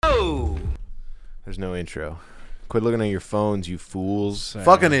There's no intro. Quit looking at your phones, you fools. Sorry.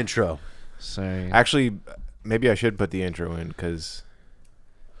 Fucking intro. Sorry. Actually, maybe I should put the intro in because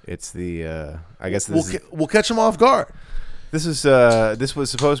it's the. I guess we'll catch them off guard. This was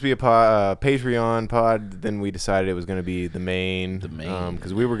supposed to be a Patreon pod. Then we decided it was going to be the main.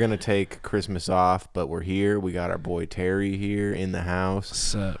 Because we were going to take Christmas off, but we're here. We got our boy Terry here in the house.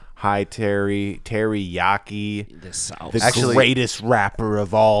 What's up? Hi, Terry. Terryaki, the greatest rapper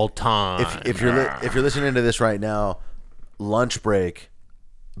of all time. If you're listening to this right now, Lunch Break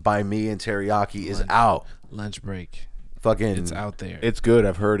by me and Terryaki is out. Lunch break. Fucking, it's out there. It's good.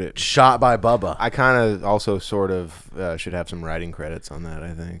 I've heard it. Shot by Bubba. I kind of also sort of should have some writing credits on that.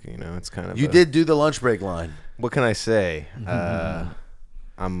 I think it's kind of. You did do the lunch break line. What can I say?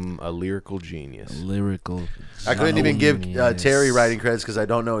 I'm a lyrical genius. I couldn't even give Terry writing credits because I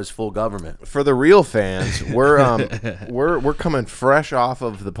don't know his full government. For the real fans, we're coming fresh off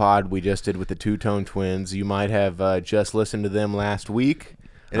of the pod we just did with the Two Tone Twins. You might have just listened to them last week.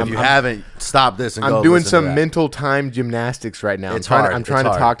 And if you haven't, stop this and go. I'm doing some mental time gymnastics right now. I'm trying to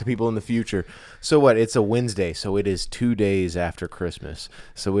talk to people in the future. So what? It's a Wednesday, so it is 2 days after Christmas.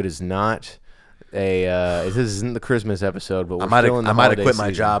 So it is not a. This isn't the Christmas episode, but we're still in the holiday season. I might have quit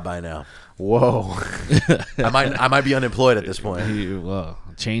my job by now. Whoa. I might be unemployed at this point. Well,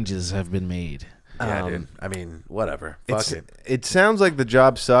 changes have been made. Yeah, dude. I mean, whatever. Fuck it. It sounds like the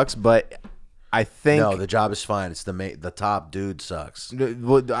job sucks, but I think no, the job is fine. It's the top dude sucks.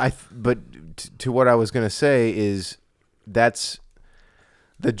 But to what I was gonna say is that's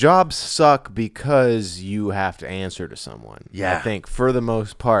the jobs suck because you have to answer to someone. Yeah, I think for the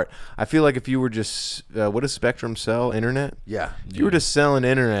most part, I feel like if you were just what does Spectrum sell? Internet. Yeah, if you were just selling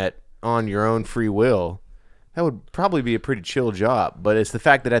internet on your own free will, that would probably be a pretty chill job. But it's the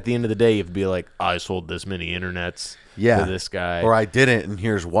fact that at the end of the day, you have to be like, I sold this many internets. To this guy, or I didn't, and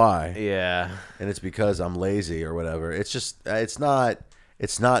here's why. Yeah, and it's because I'm lazy or whatever. It's just it's not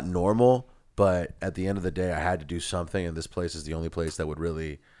normal. But at the end of the day, I had to do something, and this place is the only place that would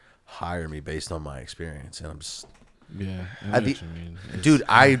really hire me based on my experience. And I'm just dude.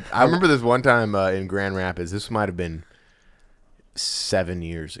 I remember this one time in Grand Rapids. This might have been 7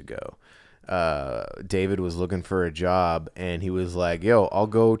 years ago. David was looking for a job, and he was like, yo, I'll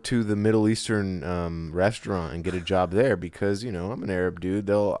go to the Middle Eastern restaurant and get a job there because, I'm an Arab dude.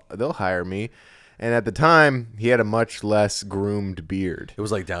 They'll hire me. And at the time, he had a much less groomed beard. It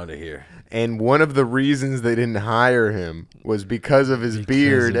was like down to here. And one of the reasons they didn't hire him was because of his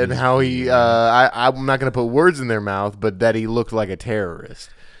beard and how he, I'm not going to put words in their mouth, but that he looked like a terrorist.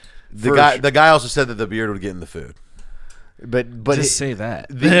 The guy also said that the beard would get in the food. But just say that.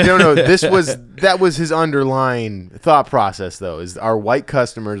 No. That was his underlying thought process, though. Is our white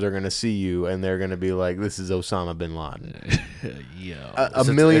customers are going to see you and they're going to be like, "This is Osama bin Laden." A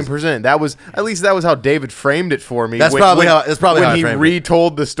million percent. That was how David framed it for me. That's probably how he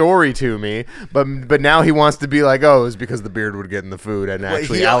retold the story to me. But now he wants to be like, "Oh, it's because the beard would get in the food." And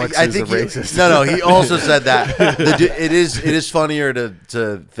actually, Alex is a racist. No. He also said that it is funnier to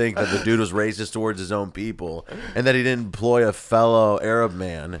think that the dude was racist towards his own people and that he didn't employ a fellow Arab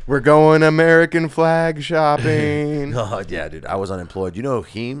man. We're going American flag shopping. Oh yeah, dude. I was unemployed. You know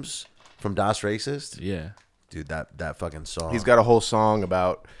Heems from Das Racist? Yeah. Dude, that fucking song. He's got a whole song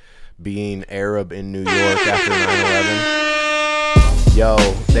about being Arab in New York after 9/11. Yo,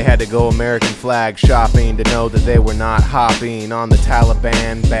 they had to go American flag shopping to know that they were not hopping on the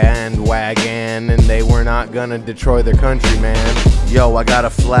Taliban bandwagon and they were not gonna destroy their country, man. Yo, I got a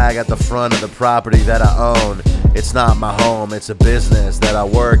flag at the front of the property that I own. It's not my home, it's a business that I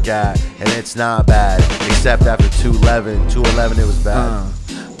work at, and it's not bad, except after 2/11 it was bad.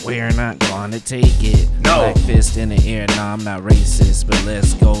 We're not gonna take it. No. Black fist in the air. No, I'm not racist, but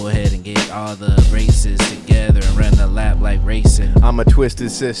let's go ahead and get all the races together and run the lap like racing. I'm a twisted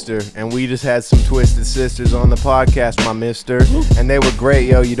sister, and we just had some twisted sisters on the podcast, my mister. And they were great,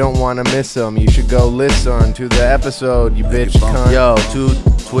 yo. You don't want to miss them. You should go listen to the episode, you bitch cunt. Yo, two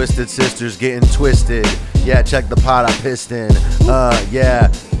twisted sisters getting twisted. Yeah, check the pot I pissed in.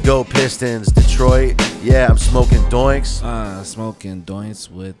 Yeah, go Pistons, Detroit. Yeah, I'm smoking doinks. Smoking doinks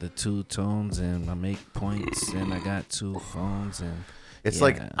with the two tones, and I make points, and I got 2 phones, and it's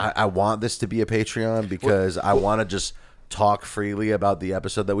like I want this to be a Patreon because I want to just talk freely about the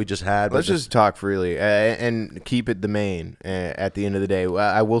episode that we just had. Let's just talk freely and keep it the main. At the end of the day,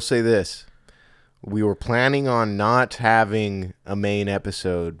 I will say this. We were planning on not having a main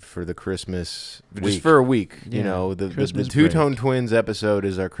episode for the Christmas week. Just for a week. Yeah, The Two Tone Twins episode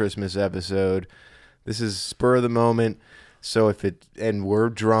is our Christmas episode. This is spur of the moment. So and we're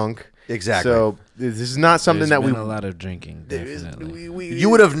drunk. Exactly. So this is not something There's that we. been a lot of drinking, definitely. You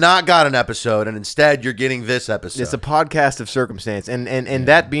would have not got an episode, and instead you're getting this episode. It's a podcast of circumstance, and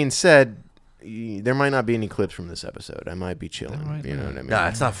that being said, there might not be any clips from this episode. I might be chilling. You know what I mean? Nah,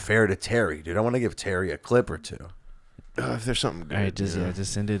 it's not fair to Terry, dude. I want to give Terry a clip or two. If there's something good, All right,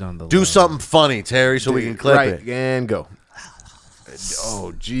 just send it on the. Do low. something funny, Terry, so we can clip right, it. and go.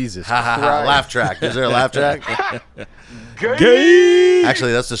 Oh Jesus! Ha ha ha! Laugh track. Is there a laugh track? Gay.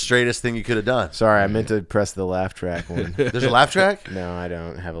 Actually, that's the straightest thing you could have done. Sorry, I meant to press the laugh track one. There's a laugh track. No, I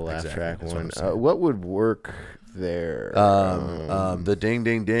don't have a laugh Exactly, track that's one. what I'm saying. What would work there? The ding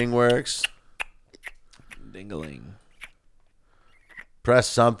ding ding works. Dingling. Press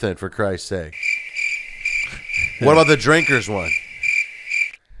something for Christ's sake. What about the drinkers one?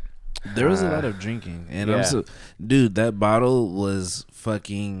 There was a lot of drinking, and yeah. dude, that bottle was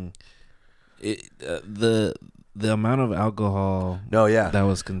fucking. The amount of alcohol. No, yeah. that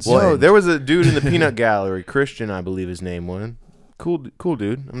was consumed. Whoa, there was a dude in the peanut gallery, Christian, I believe his name was. Cool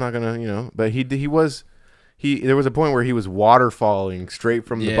dude. I'm not gonna, but there was a point where he was waterfalling straight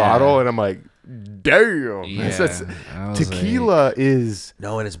from the bottle, and I'm like, damn. Yeah, I was Tequila is.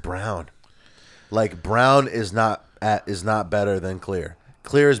 No, and it's brown. Like brown is not better than clear.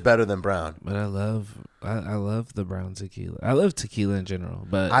 Clear is better than brown. But I love the brown tequila. I love tequila in general.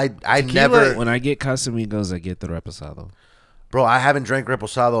 But I tequila, never, when I get Casamigos, I get the Reposado. bro. I haven't drank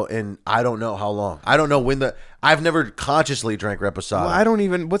Reposado in I don't know how long. I don't know when I've never consciously drank Reposado. Well, I don't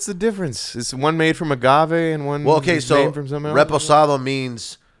even. What's the difference? Is one made from agave and one so made from something else? Reposado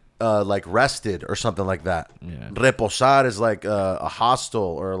means like rested or something like that. Yeah. Reposar is like a hostel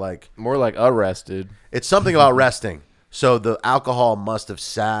or like More like arrested. it's something about resting. So the alcohol must have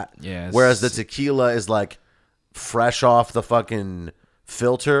sat. Yes. Whereas the tequila is like fresh off the fucking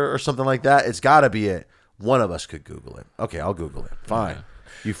filter or something like that. It's got to be it. One of us could Google it. Okay, I'll Google it. Fine. Yeah.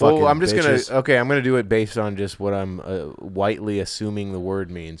 You fucking Well, I'm just bitches. I'm gonna do it based on just what I'm whitely assuming the word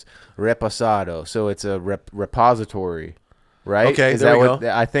means. Reposado. So it's a repository, right? Okay, is there that we what,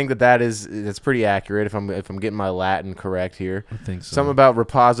 go. I think that's pretty accurate if I'm getting my Latin correct here. I think so. Something about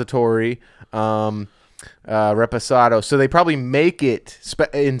repository. Reposado. So they probably make it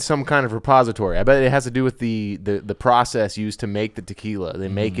in some kind of repository. I bet it has to do with the process used to make the tequila. They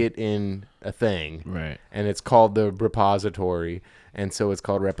make it in a thing, Right. and it's called the repository, and so it's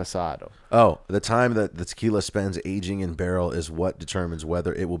called reposado. Oh, the time that the tequila spends aging in barrel is what determines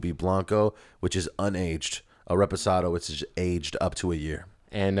whether it will be blanco, which is unaged. A reposado, which is aged up to a year.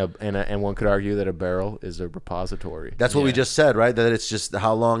 And one could argue that a barrel is a repository. That's what we Yeah. just said, right? That it's just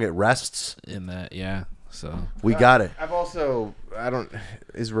how long it rests. In that, yeah. So We got it. I've also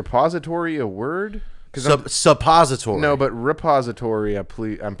is repository a word? Suppository. No, but repository.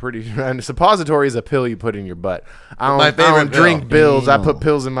 I'm pretty sure. Suppository is a pill you put in your butt. I favorite don't drink pill. pills. I put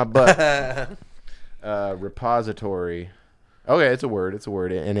pills in my butt. Repository. Okay, it's a word.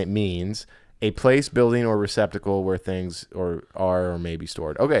 And it means a place, building, or receptacle where things are or may be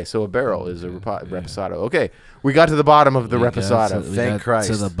stored. Okay, so a barrel is a reposado. Okay, we got to the bottom of the reposado. Thank Christ.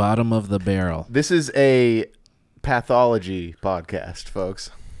 To the bottom of the barrel. This is a pathology podcast,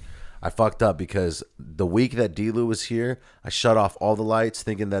 folks. I fucked up because the week that D-Lou was here, I shut off all the lights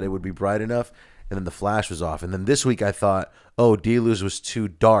thinking that it would be bright enough, and then the flash was off. And then this week I thought, oh, D-Lou's was too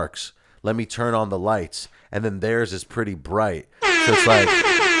darks. Let me turn on the lights. And then theirs is pretty bright. So it's like,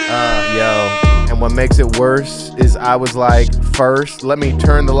 And what makes it worse is I was like, first, let me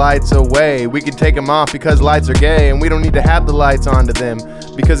turn the lights away. We can take them off because lights are gay, and we don't need to have the lights on to them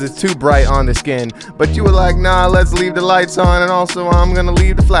because it's too bright on the skin. But you were like, nah, let's leave the lights on, and also I'm gonna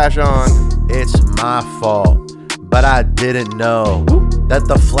leave the flash on. it's my fault. But I didn't know that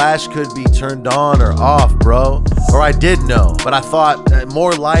the flash could be turned on or off, bro. Or I did know, but I thought that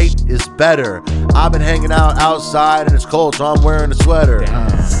more light is better. I've been hanging out outside and it's cold, so I'm wearing a sweater.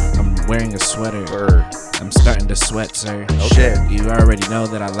 I'm wearing a sweater. I'm starting to sweat, sir. Shit. You already know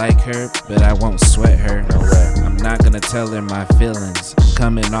that I like her, but I won't sweat her. No way. I'm not gonna tell her my feelings. I'm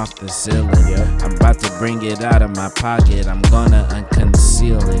coming off the ceiling. I'm about to bring it out of my pocket. I'm gonna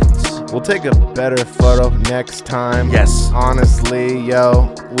unconceal it. We'll take a better photo next time. Yes. Honestly,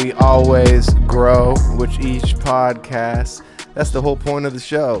 we always grow with each podcast. That's the whole point of the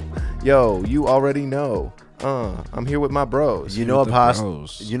show. You already know. I'm here with my bros. You know, a the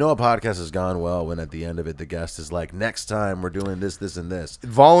bros. podcast has gone well when at the end of it the guest is like, next time we're doing this, this, and this.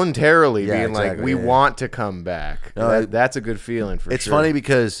 Voluntarily Yeah, being like, exactly, we yeah. want to come back. No, That's a good feeling for It's sure. funny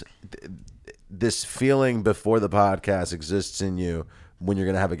because this feeling before the podcast exists in you when you're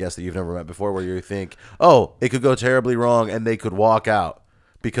going to have a guest that you've never met before, where you think, oh, it could go terribly wrong and they could walk out,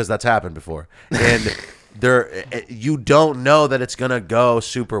 because that's happened before. And you don't know that it's gonna go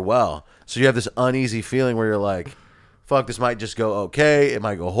super well. So you have this uneasy feeling where you're like, fuck, this might just go okay, it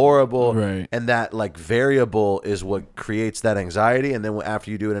might go horrible. Right. And that like variable is what creates that anxiety. And then after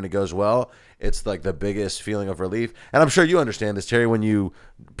you do it and it goes well, it's like the biggest feeling of relief. And I'm sure you understand this, Terry, when you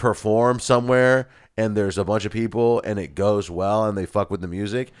perform somewhere and there's a bunch of people and it goes well and they fuck with the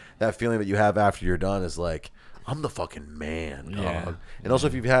music, that feeling that you have after you're done is like, I'm the fucking man, dog. Yeah. And also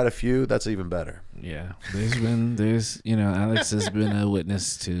if you've had a few, that's even better. Yeah, there's Alex has been a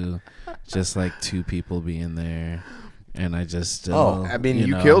witness to just like 2 people being there, and I just I mean,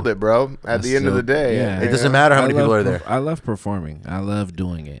 you killed it, bro. At the end of the day, yeah, it doesn't matter how many people are there. I love performing. I love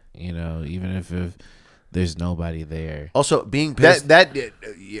doing it. Even if there's nobody there. Also, being pissed.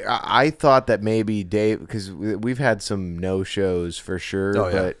 I thought that maybe Dave, because we've had some no shows for sure,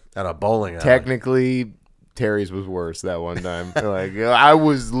 but at a bowling alley. Technically, Terry's was worse that one time. Like, I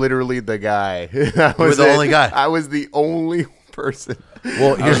was literally the guy. You were the only guy. I was the only person.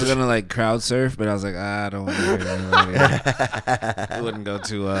 Well, I was gonna like crowd surf, but I was like, I don't want to hear anybody. It wouldn't go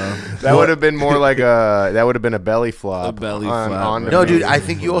too well. That would have been more like a belly flop. A belly flop. No, dude, I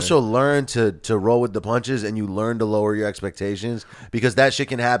think you also learn to roll with the punches, and you learn to lower your expectations, because that shit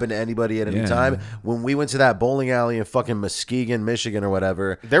can happen to anybody at any time. When we went to that bowling alley in fucking Muskegon, Michigan, or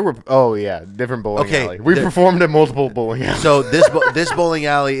whatever, there were different bowling alley. We performed at multiple bowling alleys. So this bowling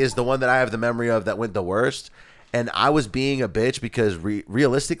alley is the one that I have the memory of that went the worst. And I was being a bitch because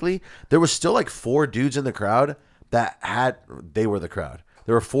realistically, there was still like 4 dudes in the crowd they were the crowd.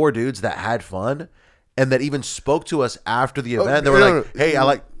 There were 4 dudes that had fun and that even spoke to us after the event. They were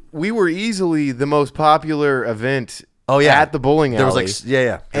hey, we were easily the most popular event at the bowling alley. There was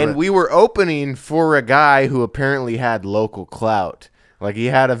like, and we were opening for a guy who apparently had local clout. Like, he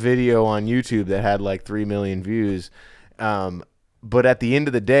had a video on YouTube that had like 3 million views. But at the end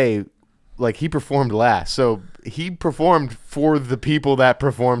of the day, like, he performed last. So he performed for the people that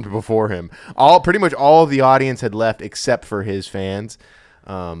performed before him. Pretty much all of the audience had left except for his fans.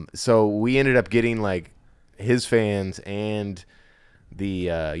 So we ended up getting like his fans and the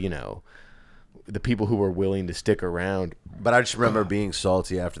the people who were willing to stick around. But I just remember being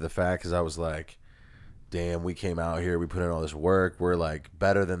salty after the fact, because I was like, damn, we came out here, we put in all this work, we're like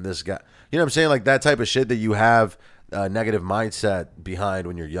better than this guy. You know what I'm saying? Like that type of shit that you have a negative mindset behind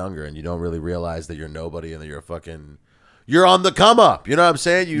when you're younger, and you don't really realize that you're nobody and that you're on the come up. You know what I'm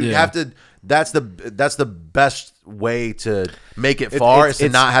saying? You have to. That's the best way to make it far, is to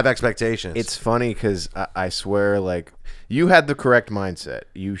not have expectations. It's funny because I swear, like, you had the correct mindset.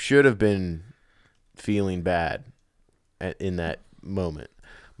 You should have been feeling bad in that moment,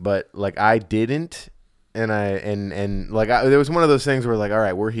 but like I didn't. And there was one of those things where like, all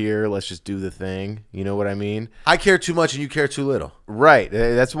right, we're here, let's just do the thing. You know what I mean? I care too much and you care too little. Right.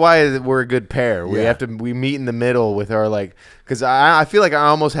 That's why we're a good pair. We meet in the middle with our, like, because I feel like I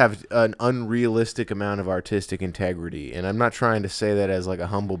almost have an unrealistic amount of artistic integrity, and I'm not trying to say that as like a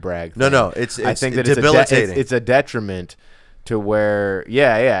humble brag thing. No, it's I think that debilitating. it's a detriment to where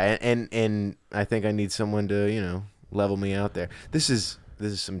and I think I need someone to level me out there. This is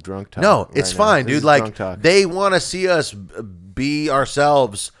some drunk talk. No, it's fine, dude. Like, talk. They want to see us be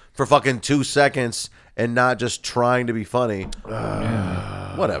ourselves for fucking 2 seconds and not just trying to be funny.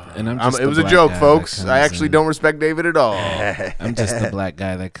 Whatever. And it was a joke, folks. I actually don't respect David at all. I'm just the black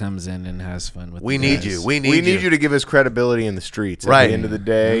guy that comes in and has fun with. We need you. We need you to give us credibility in the streets. Right. At the end of the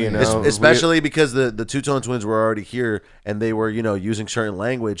day, especially because the Two-Tone Twins were already here and they were using certain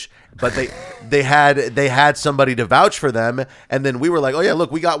language, but they had somebody to vouch for them, and then we were like, oh yeah,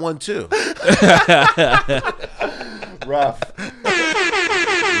 look, we got one too. Rough.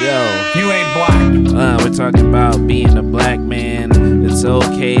 Yo, you ain't black. We're talking about being a black man. It's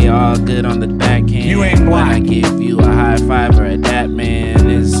okay, all good on the backhand. You ain't black. When I give you a high five or a dat, man,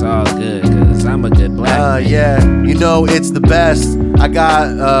 it's all good, cause I'm a good black man. Yeah, it's the best. I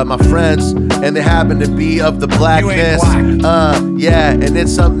got my friends, and they happen to be of the blackness. And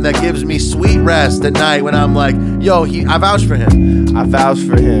it's something that gives me sweet rest at night when I'm like, yo, I vouch for him. I vouch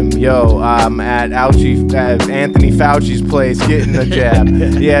for him. Yo, I'm at Anthony Fauci's place getting a jab.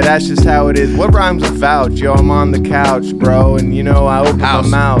 Yeah, that's just how it is. What rhymes with vouch? Yo, I'm on the couch, bro, and I open my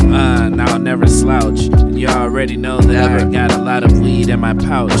mouth. Now I'll never slouch. You already know that I got a lot of weed in my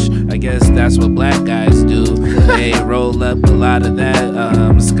pouch. I guess that's what black guys do. They roll up a lot of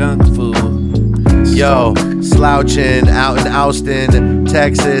that skunk food. Yo, slouching out in Austin,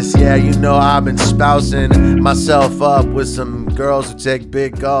 Texas. Yeah, I've been spousing myself up with some girls who take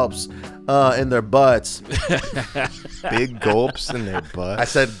big gulps in their butts. Big gulps in their butts? I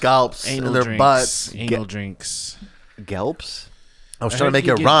said gulps Anal in their drinks. butts. Anal drinks. Gulps? I was trying to make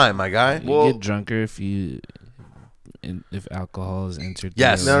it rhyme, my guy. You get drunker if alcohol is entered.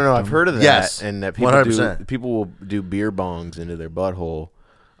 Yes. No, I've heard of that. Yes. And that people 100%. People will do beer bongs into their butthole.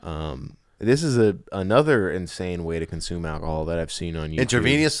 This is another insane way to consume alcohol that I've seen on YouTube.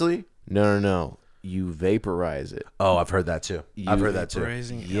 Intravenously? No. You vaporize it. Oh, I've heard that too.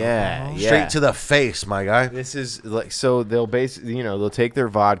 Yeah. Straight to the face, my guy. This is like, so they'll basically, they'll take their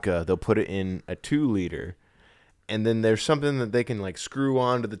vodka, they'll put it in a 2-liter, and then there's something that they can like screw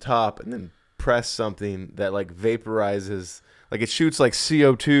onto the top and then press something that like vaporizes, like it shoots like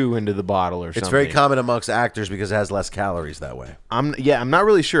CO2 into the bottle or something. It's very common amongst actors because it has less calories that way. I'm not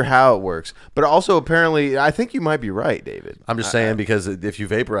really sure how it works, but also apparently I think you might be right, David. I'm just saying because if you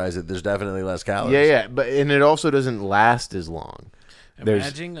vaporize it, there's definitely less calories. Yeah, and it also doesn't last as long.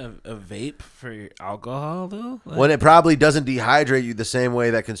 Imagine a vape for alcohol though. When it probably doesn't dehydrate you the same way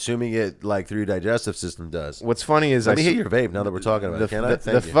that consuming it like through your digestive system does. What's funny is Let me hit your vape now that we're talking about it. Can I?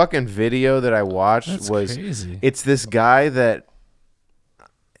 The fucking video that I watched was crazy. It's this guy that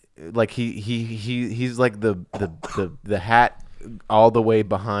like he's like the hat all the way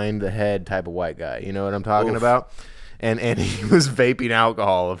behind the head type of white guy. You know what I'm talking about? And he was vaping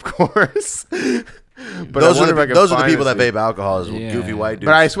alcohol, of course. But those are the people that vape alcohol, is goofy white dudes.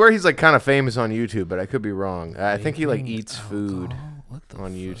 But I swear he's like kind of famous on YouTube, but I could be wrong. I think he like eats food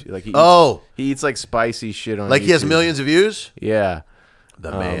on YouTube. Like he eats like spicy shit on like YouTube. He has millions of views? Yeah.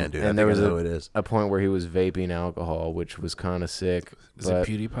 The man, dude. And there was a point where he was vaping alcohol, which was kind of sick. Is it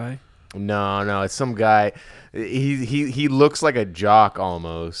PewDiePie? No, it's some guy. He looks like a jock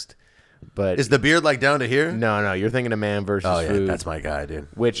almost. But is the beard like down to here? No, you're thinking of Man vs. Food. That's my guy, dude.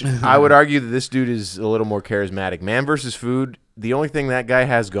 Which I would argue that this dude is a little more charismatic. Man vs. Food, the only thing that guy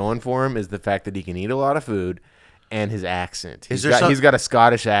has going for him is the fact that he can eat a lot of food and his accent. He's got a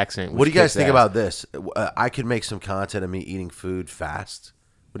Scottish accent. What do you guys think about this? I could make some content of me eating food fast.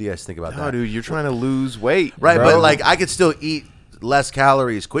 What do you guys think about that? No, dude, you're trying to lose weight. Right, bro. but like I could still eat less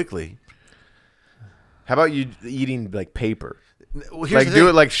calories quickly. How about you eating like paper? Well, like do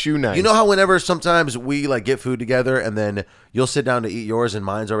it like shoe knife. You know how whenever sometimes we like get food together and then you'll sit down to eat yours and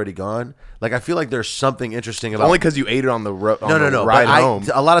mine's already gone. Like I feel like there's something interesting about only because you ate it on the ride but home.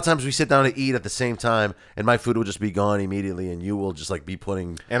 A lot of times we sit down to eat at the same time and my food will just be gone immediately and you will just like be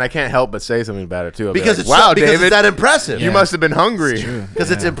putting. And I can't help but say something about it too. Because it's wow, because David, it's that impressive. You must have been hungry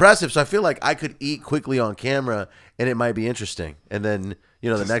because it's impressive. So I feel like I could eat quickly on camera and it might be interesting. And then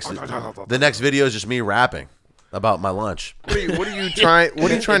the next video is just me rapping about my lunch. What are you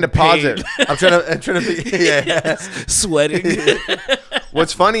trying to posit? I'm trying to sweating.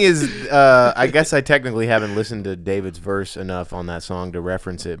 What's funny is I guess I technically haven't listened to David's verse enough on that song to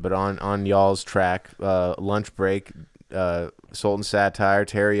reference it, but on y'all's track, Lunch Break, Sultan Satire,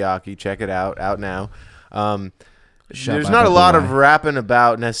 Terryaki, check it out now. There's not a lot of rapping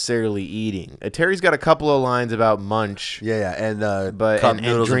about necessarily eating. Terry's got a couple of lines about munch. And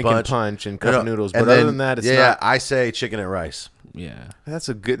and drinking punch and cup noodles. But other than that, it's not. I say chicken and rice. Yeah, that's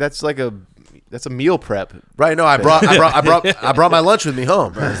a meal prep. Right? No, I brought my lunch with me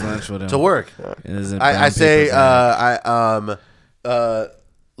home to work. I say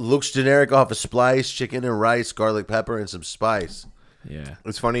looks generic off a splice, chicken and rice, garlic pepper, and some spice. Yeah,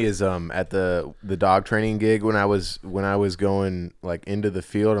 what's funny is at the dog training gig when I was going like into the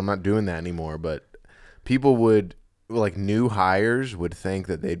field, I'm not doing that anymore, but people would like new hires would think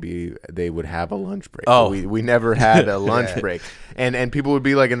that they would have a lunch break. Oh, we never had a lunch break, and people would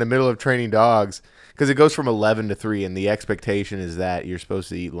be like in the middle of training dogs because it goes from 11 to 3, and the expectation is that you're supposed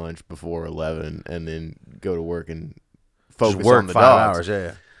to eat lunch before 11 and then go to work and focus on the 5 dogs. hours.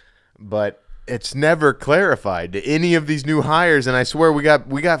 Yeah, but it's never clarified to any of these new hires, and I swear we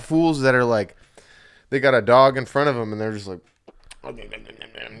got fools that are like, they got a dog in front of them, and they're just like,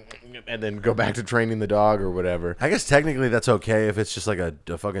 and then go back to training the dog or whatever. I guess technically that's okay if it's just like a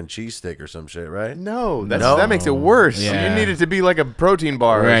fucking cheese stick or some shit, right? No, that makes it worse. Yeah. You need it to be like a protein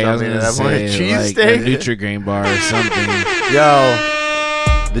bar or something. I was gonna say, cheese like steak, a Nutri-Grain bar or something. Yo.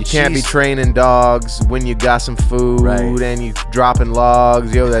 You can't be training dogs when you got some food and you dropping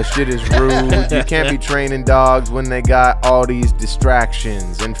logs. Yo, that shit is rude. You can't be training dogs when they got all these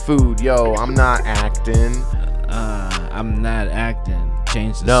distractions and food. Yo, I'm not acting. I'm not acting.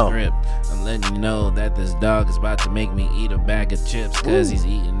 Change the script. I'm letting you know that this dog is about to make me eat a bag of chips because he's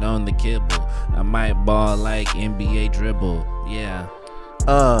eating on the kibble. I might ball like NBA dribble. Yeah.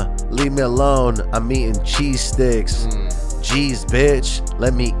 Leave me alone. I'm eating cheese sticks. Jeez, bitch,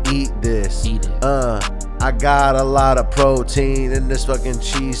 let me eat this. Eat it. I got a lot of protein in this fucking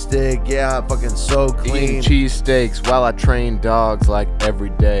cheese stick. Yeah, I'm fucking so clean. Eating cheese steaks while I train dogs like every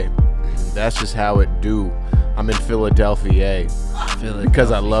day. That's just how it do. I'm in Philadelphia,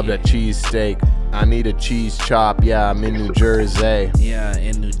 because I love that cheese steak. I need a cheese chop. Yeah, I'm in New Jersey. Yeah,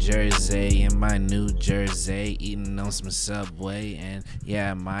 in New Jersey, in my New Jersey, eating on some Subway, and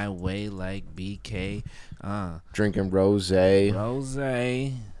yeah, my way like BK. Drinking rosé.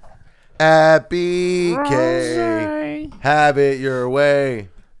 Rosé. At BK, have it your way.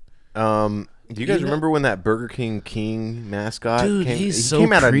 Do you guys remember when that Burger King mascot Dude, came? he's He so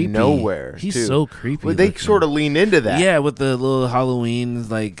came out creepy. of nowhere. He's too. so creepy. Well, they looking. sort of leaned into that. Yeah, with the little Halloween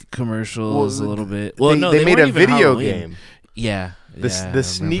like commercials a little bit. Well, no, they made weren't a even video Halloween. game. Yeah, The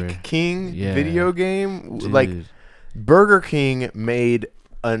Sneak King Yeah. video game. Dude. Like Burger King made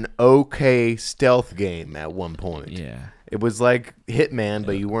an okay stealth game at one point. Yeah. It was like Hitman,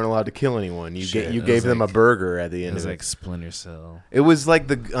 but you weren't allowed to kill anyone. You Shit, you it gave was them like- a burger at the It end was of like Splinter Cell. it. It was like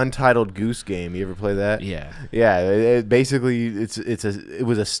the Untitled Goose Game. You ever play that? Yeah. Yeah. Basically, it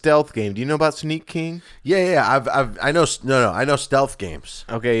was a stealth game. Do you know about Sneak King? Yeah. I know stealth games.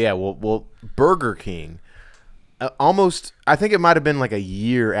 Okay, yeah. Well, Burger King. I think it might have been like a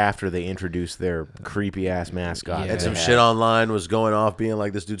year after they introduced their creepy ass mascot. Yeah. And some shit online was going off, being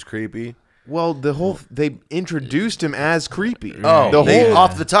like, this dude's creepy. Well, they introduced him as creepy. Oh, the whole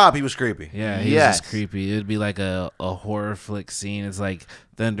off the top, he was creepy. Yeah, he's Yes. just creepy. It'd be like a horror flick scene. It's like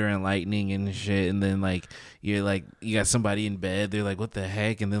thunder and lightning and shit, and then like you got somebody in bed. They're like, "What the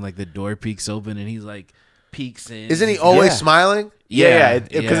heck?" And then like the door peeks open, and he's like peeks in. Isn't he always Yeah. smiling? Yeah,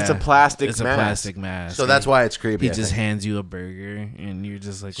 because it's a plastic It's mask. a plastic mask. So that's why it's creepy. he I just think. hands you a burger, and you're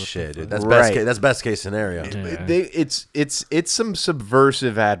just like, what Shit, the dude. fuck? That's Right. best case scenario. Yeah. It's some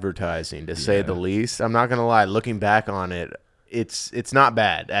subversive advertising, to say the least. I'm not gonna lie. Looking back on it, it's not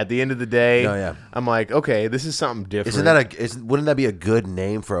bad. At the end of the day, No, yeah. I'm like, okay, this is something different. Wouldn't that be a good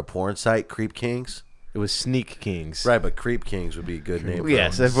name for a porn site? Creep Kings? It was Sneak Kings. Right, but Creep Kings would be a good name.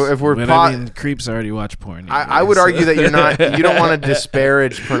 Yes, for if we're But I mean, creeps already watch porn. I would argue that you don't want to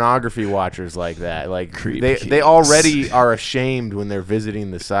disparage pornography watchers like that. Like Creep they Kings. already are ashamed when they're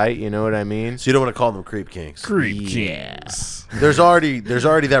visiting the site. You know what I mean? So you don't want to call them Creep Kings. creep kings. There's already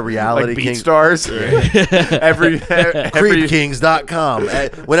that reality Like king. Beat Stars. every Creepkings.com.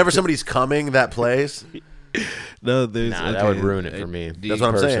 Whenever somebody's coming, that plays. No, there's that would ruin it for me. That's what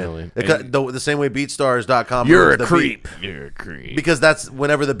I'm Personally. saying. The same way BeatStars.com. You're ruins a the creep. beat. You're a creep. Because that's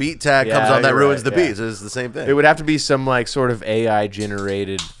whenever the beat tag Yeah, comes on, that you're ruins right, the yeah. beats. It's the same thing. It would have to be some like sort of AI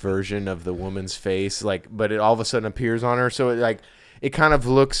generated version of the woman's face, but it all of a sudden appears on her. So it kind of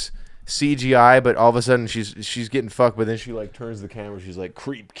looks CGI, but all of a sudden she's getting fucked. But then she like turns the camera. She's like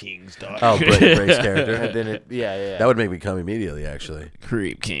Creep Kings. Dog. Oh, breaks character. And then yeah. That would make me come immediately, actually.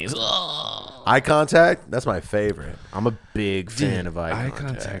 Creep kings. Eye contact? That's my favorite. I'm a big fan of eye contact.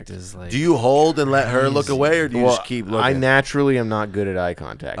 contact. Is like. Do you hold and let her look away, or do you just keep looking? I naturally am not good at eye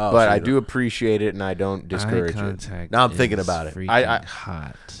contact, Oh, but so I you do appreciate it, and I don't discourage eye it. contact Now I'm thinking is about it. freaking I-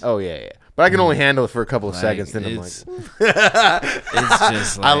 hot. Oh yeah. But I can only handle it for a couple of Like, seconds. Then I'm like, it's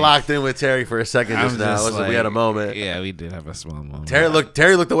just like I locked in with Terry for a second I'm just now. just We had a moment. Yeah, we did have a small moment. Terry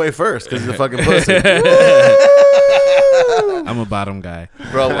looked away first because he's a fucking pussy. I'm a bottom guy.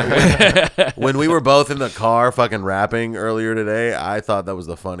 Bro, when we were both in the car fucking rapping earlier today, I thought that was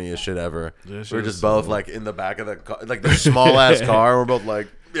the funniest shit ever. That We shit were was just so both like in the back of the car, like the small ass car. We're both like,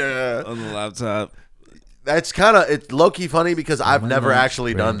 yeah. On the laptop. It's low key funny because I've never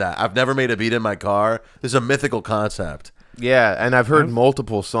actually done that. I've never made a beat in my car. This is a mythical concept. yeah. And I've heard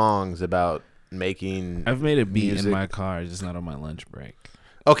multiple songs about making. I've made a beat music. in my car, just not on my lunch break.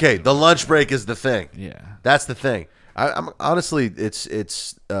 Okay, the lunch break is the thing. Yeah. That's the thing. I'm honestly, it's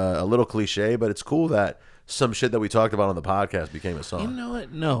a little cliche, but it's cool that some shit that we talked about on the podcast became a song. You know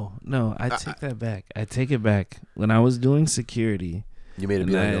what? No. I take that back. I take it back. When I was doing security, You made a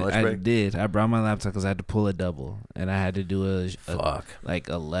beat on your lunch I break? did. I brought my laptop because I had to pull a double, and I had to do a Fuck. like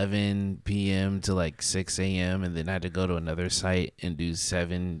 11 p.m. to like 6 a.m. and then I had to go to another site and do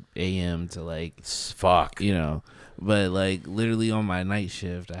 7 a.m. to like Fuck. you know. But like literally on my night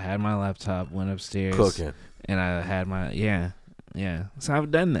shift, I had my laptop, went upstairs, Cooking. and I had my yeah. So I've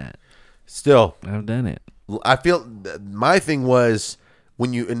done that. Still, I've done it. I feel my thing was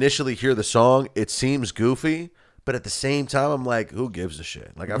when you initially hear the song, it seems goofy, but at the same time, I'm like, who gives a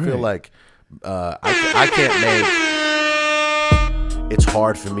shit? Like, I feel like I can't make. It's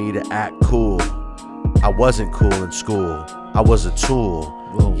hard for me to act cool. I wasn't cool in school. I was a tool.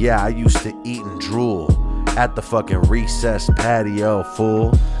 Whoa. Yeah, I used to eat and drool at the fucking recess patio,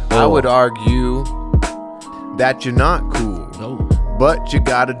 fool. I would argue that you're not cool. No. But you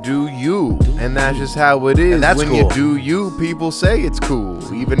gotta do you, and that's just how it is. And that's when cool. you do you, people say it's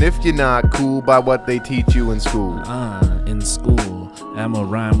cool, even if you're not cool by what they teach you in school. In school, I'ma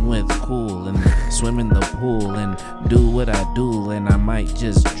rhyme with cool and swim in the pool and do what I do, and I might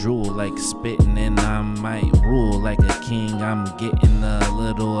just drool like spitting, and I might rule like a king. I'm getting a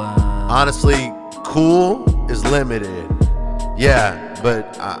little Honestly, cool is limited. Yeah,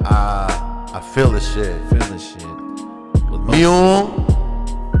 but I feel the shit. Feel this shit. With most- Mule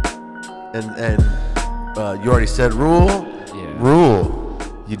and you already said rule. Yeah. Rule,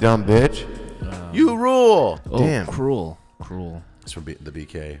 you dumb bitch. You rule. Oh, Damn. cruel. It's from the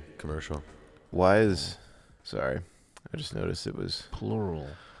BK commercial. Why is... Sorry. I just noticed it was... Plural.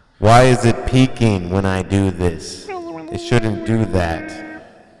 Why is it peaking when I do this? It shouldn't do that.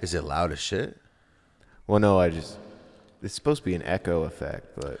 Is it loud as shit? Well, no, it's supposed to be an echo effect,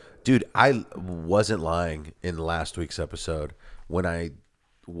 but... Dude, I wasn't lying in last week's episode when I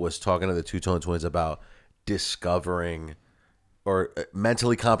was talking to the Two-Tone Twins about discovering or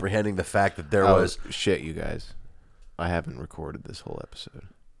mentally comprehending the fact that there was... Shit, you guys. I haven't recorded this whole episode.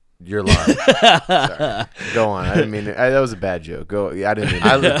 You're lying. Sorry. Go on. I didn't mean it. That was a bad joke. Go. I didn't mean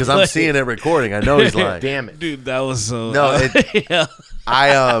it. Because I'm seeing it recording. I know he's lying. Damn it. Dude, that was so... No, yeah.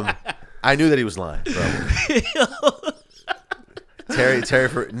 I knew that he was lying, bro. Terry.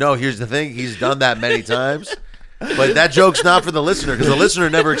 No, here's the thing. He's done that many times. But that joke's not for the listener because the listener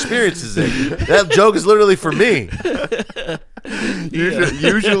never experiences it. That joke is literally for me.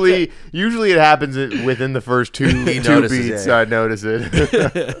 Usually it happens within the first two notices, beats. yeah. I notice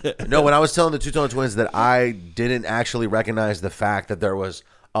it. No, when I was telling the Two-Tone Twins that I didn't actually recognize the fact that there was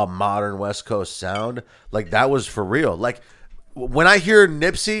a modern West Coast sound, like that was for real. Like when I hear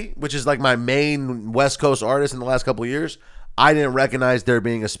Nipsey, which is like my main West Coast artist in the last couple of years, I didn't recognize there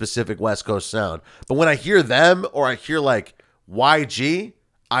being a specific West Coast sound. But when I hear them or I hear like YG,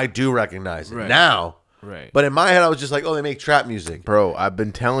 I do recognize it now. Right. But in my head, I was just like, oh, they make trap music. Bro, I've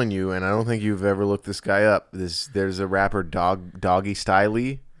been telling you, and I don't think you've ever looked this guy up. There's a rapper, Doggy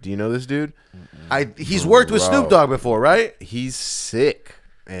Styley. Do you know this dude? He's worked with Snoop Dogg before, right? He's sick.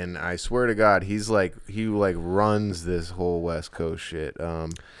 And I swear to God, he runs this whole West Coast shit.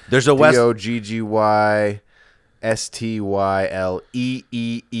 There's a West DOGGYSTYLEEEE.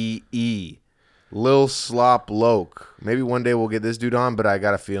 Lil Slop Loke. Maybe one day we'll get this dude on, but I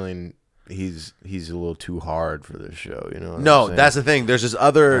got a feeling he's a little too hard for this show. You know? No, that's the thing. There's this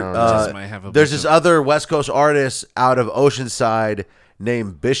other Just might have a there's bunch this of- other West Coast artist out of Oceanside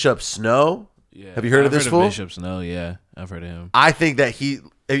named Bishop Snow. Yeah. Have you heard of this fool? Bishop's No, yeah. I've heard of him. I think that you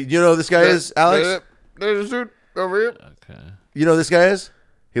know who this guy is, Alex? There's a dude over here. Okay. You know who this guy is?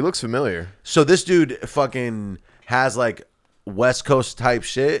 He looks familiar. So this dude fucking has like West Coast type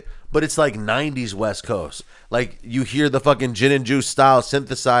shit, but it's like 90s West Coast. Like you hear the fucking gin and juice style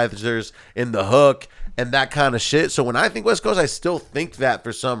synthesizers in the hook and that kind of shit. So when I think West Coast, I still think that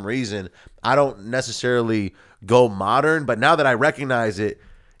for some reason. I don't necessarily go modern, but now that I recognize it,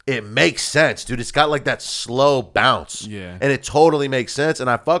 it makes sense, dude. It's got like that slow bounce. Yeah. And it totally makes sense. And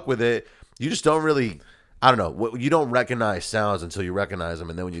I fuck with it. You just don't really, I don't know. You don't recognize sounds until you recognize them.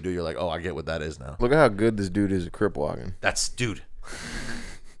 And then when you do, you're like, oh, I get what that is now. Look at how good this dude is at crip walking. Dude.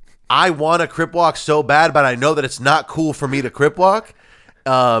 I want to crip walk so bad, but I know that it's not cool for me to crip walk.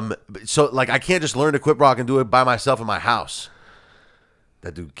 So like I can't just learn to crip walk and do it by myself in my house.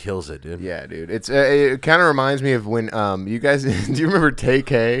 That dude kills it, dude. Yeah, dude. It kind of reminds me of when you guys. Do you remember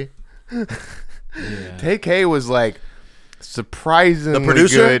Tay-K? Yeah. Tay-K was like surprisingly The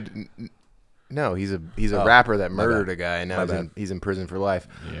producer? good. No, he's a rapper that murdered a guy, and now My he's in prison for life.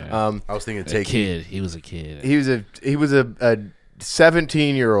 Yeah. I was thinking A take kid. He was a kid. He was a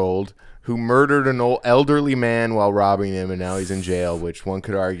 17-year-old who murdered an old elderly man while robbing him, and now he's in jail, which one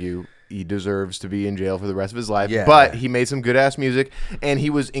could argue he deserves to be in jail for the rest of his life. Yeah. But he made some good ass music, and he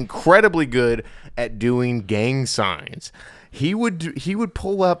was incredibly good at doing gang signs. He would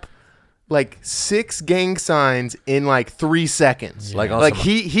pull up like 6 gang signs in like 3 seconds. Like on Like some-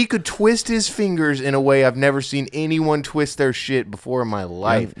 he could twist his fingers in a way I've never seen anyone twist their shit before in my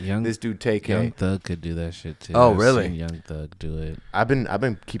life. This dude Tay-K. Young Thug could do that shit too. Oh, I've really? seen Young Thug do it. I've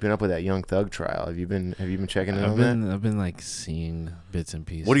been keeping up with that Young Thug trial. Have you been checking in on that? I've been like seeing bits and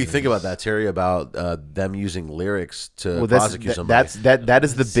pieces. What do you think about that, Terry? About them using lyrics to Well, prosecute somebody? that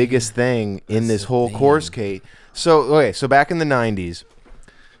is the biggest thing in this whole course case. So back in the 90s,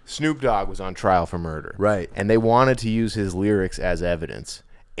 Snoop Dogg was on trial for murder. Right. And they wanted to use his lyrics as evidence,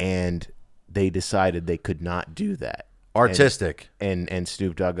 and they decided they could not do that. Artistic. And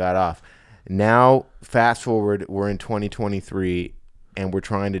Snoop Dogg got off. Now, fast forward, we're in 2023, and we're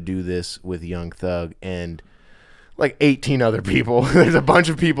trying to do this with Young Thug and like 18 other people. There's a bunch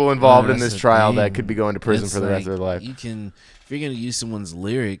of people involved in That's this the trial thing. that could be going to prison It's for the rest like, of their life. You can, if you're gonna use someone's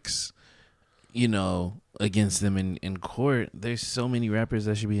lyrics, against them in court. There's so many rappers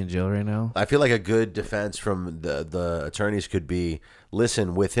that should be in jail right now. I feel like a good defense from the attorneys could be,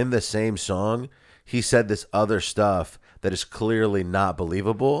 listen, within the same song, he said this other stuff that is clearly not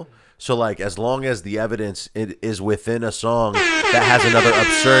believable. So, like, as long as the evidence is within a song that has another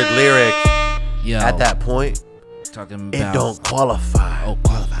absurd lyric at that point, talking about it don't qualify. Oh,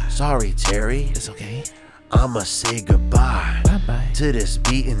 qualify. Sorry, Terry. It's okay. I'ma say goodbye Bye-bye. to this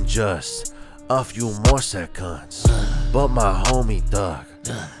beat in just a few more seconds. But my homie Doug,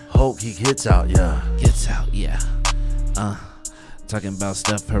 hope he gets out, yeah. Gets out, yeah. Talking about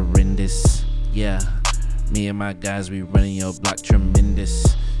stuff horrendous. Yeah. Me and my guys, we running your block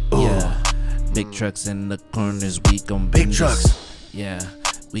tremendous. Yeah. Big trucks in the corners, we gon' bend Big this. trucks. Yeah.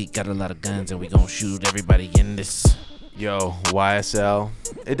 We got a lot of guns and we gon' shoot everybody in this. Yo, YSL.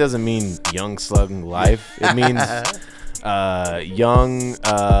 It doesn't mean young slugging life. It means young,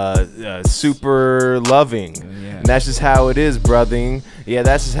 super loving. Yeah. And that's just how it is, brothing. Yeah,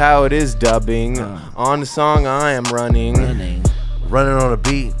 that's just how it is, dubbing. On the song I am running. Running on a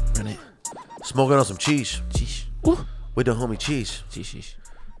beat, Running. smoking on some cheese Sheesh. with the homie cheese. Sheesh.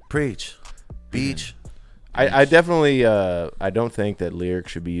 Preach. Beach. I definitely I don't think that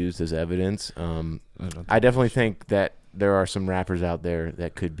lyrics should be used as evidence. I definitely think that there are some rappers out there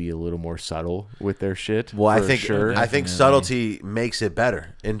that could be a little more subtle with their shit. Well, I for think sure. I think subtlety makes it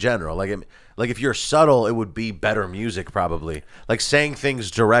better in general. Like if you're subtle, it would be better music probably. Like saying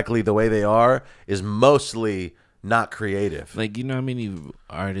things directly the way they are is mostly not creative. Like, how many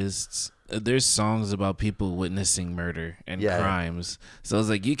artists, there's songs about people witnessing murder and crimes. So it's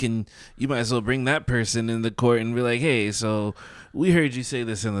like, you might as well bring that person in the court and be like, hey, so we heard you say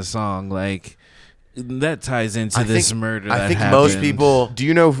this in the song. Like, that ties into this murder that I think happened. most people. Do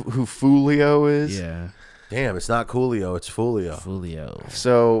you know who Fulio is? Yeah. Damn, it's not Coolio, it's Fulio. Fulio.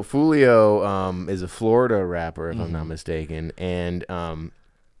 So Fulio is a Florida rapper, if I'm not mistaken, and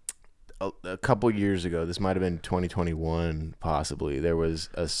a couple years ago, this might have been 2021, possibly. There was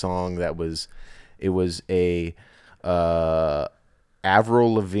a song that was a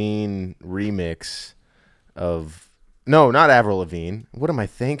Avril Lavigne remix of not Avril Lavigne. What am I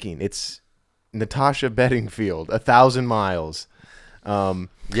thinking? It's Natasha Bedingfield, 1,000 Miles.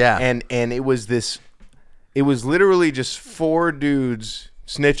 Yeah. And it was literally just four dudes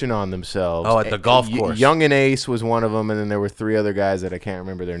snitching on themselves. Oh, at the golf course. Young and Ace was one of them, and then there were three other guys that I can't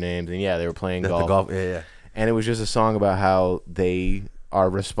remember their names. And yeah, they were playing golf. Yeah. And it was just a song about how they are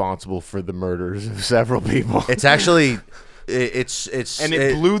responsible for the murders of several people. It's actually,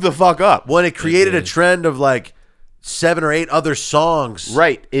 it blew the fuck up. When it created a trend of like 7 or 8 other songs.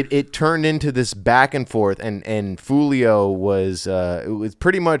 Right. It turned into this back and forth, and Fulio was it was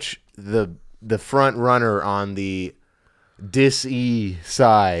pretty much the front runner on the diss-y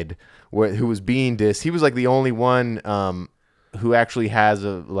side, who was being dissed. He was like the only one who actually has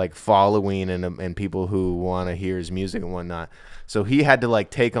a like following and people who want to hear his music and whatnot. So he had to like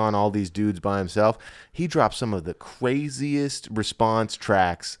take on all these dudes by himself. He dropped some of the craziest response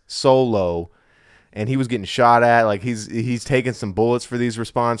tracks solo, and he was getting shot at. Like he's taking some bullets for these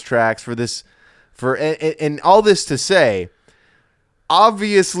response tracks and all this to say,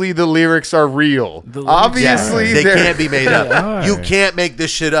 obviously the lyrics are real. Obviously they can't be made up. You can't make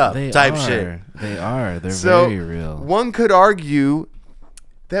this shit up. Shit. They are. They're so very real. One could argue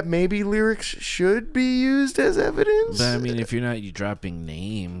that maybe lyrics should be used as evidence. But I mean, if you're not dropping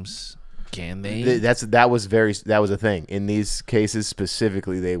names, can they? That was a thing. In these cases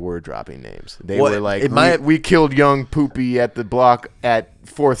specifically, they were dropping names. They were like, we killed young Poopy at the block at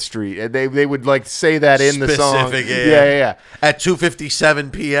 4th Street. And they would like say that in the song. Yeah. At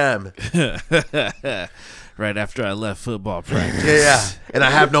 2:57 p.m. Right after I left football practice. Yeah. And I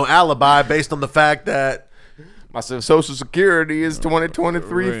have no alibi based on the fact that my social security is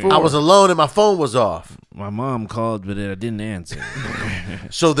 2023. I was alone and my phone was off. My mom called, but I didn't answer.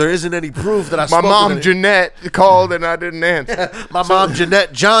 So there isn't any proof that I spoke. My mom, Jeanette, called and I didn't answer. My mom,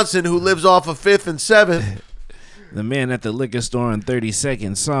 Jeanette Johnson, who lives off of 5th and 7th. The man at the liquor store on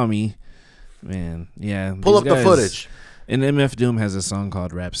 32nd saw me. Man, yeah. Pull up the footage. And MF Doom has a song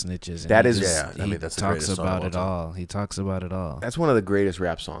called Rap Snitches. That is, that's the greatest song about it all. He talks about it all. That's one of the greatest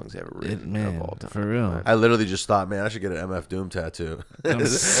rap songs ever written of all time. For real. I literally just thought, man, I should get an MF Doom tattoo.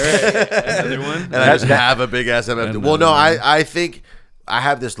 Another one? And I just have a big ass MF Doom. Well, no, I think I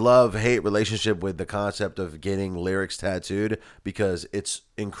have this love-hate relationship with the concept of getting lyrics tattooed because it's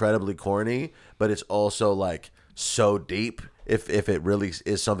incredibly corny, but it's also like so deep. If it really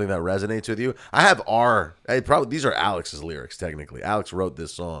is something that resonates with you, I have these are Alex's lyrics technically. Alex wrote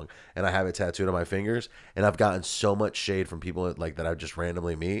this song, and I have it tattooed on my fingers. And I've gotten so much shade from people like that I just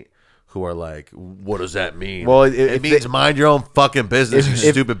randomly meet, who are like, what does that mean? Well, it means mind your own fucking business, you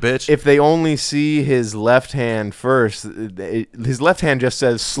stupid bitch. If they only see his left hand first, his left hand just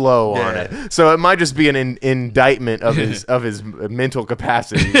says slow on it. So it might just be an indictment of his mental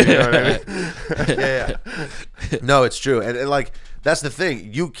capacity. You know what I mean? Yeah. No, it's true. And like, that's the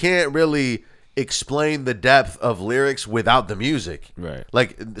thing. You can't really explain the depth of lyrics without the music. Right.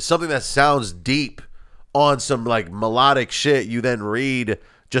 Like, something that sounds deep on some like melodic shit, you then read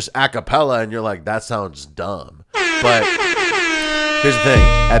just a cappella and you're like, that sounds dumb. But here's the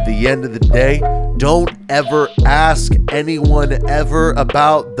thing. At the end of the day, don't ever ask anyone ever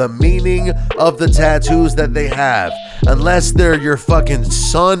about the meaning of the tattoos that they have, unless they're your fucking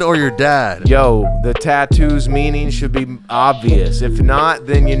son or your dad. Yo, the tattoo's meaning should be obvious. If not,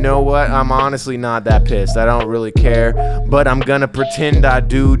 then you know what? I'm honestly not that pissed. I don't really care, but I'm gonna pretend I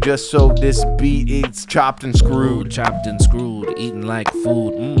do just so this beat is chopped and screwed. Chopped and screwed, eating like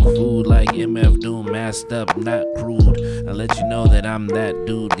food. Food like MF Doom, masked up, not crude. I let you know that I'm that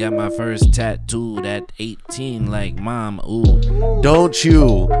dude. Got my first tattooed at 18 like mom, ooh. Don't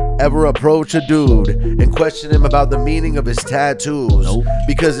you ever approach a dude and question him about the meaning of his tattoos. Nope.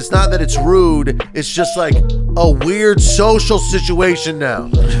 Because it's not that it's rude, it's just like a weird social situation now.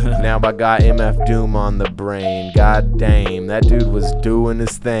 Now I got MF Doom on the brain. God damn, that dude was doing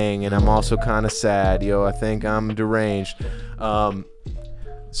his thing, and I'm also kind of sad. Yo, I think I'm deranged.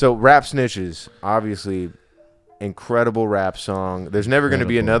 So Rap Snitches, obviously, incredible rap song. There's never going to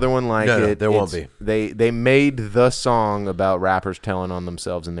be another one like No, it. there won't be. They made the song about rappers telling on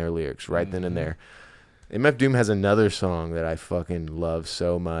themselves in their lyrics right then and there. MF Doom has another song that I fucking love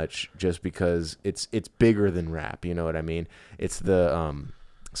so much just because it's bigger than rap. You know what I mean? It's the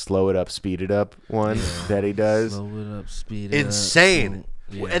slow it up, speed it up one that he does. Slow it up, speed it up. Insane.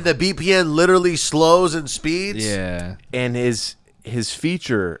 Yeah. And the BPM literally slows and speeds. Yeah. And his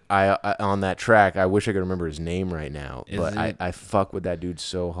feature I on that track, I wish I could remember his name right now, but I fuck with that dude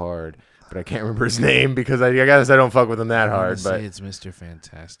so hard, but I can't remember his name because I guess I don't fuck with him that hard. But it's Mr.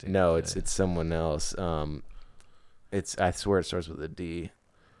 Fantastic. no, it's someone else. I swear it starts with a D.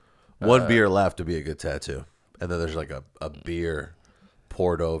 One beer left to be a good tattoo. And then there's like a beer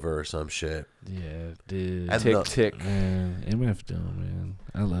poured over or some shit. Yeah, dude. And Tick tick. Man, MF Doom, man.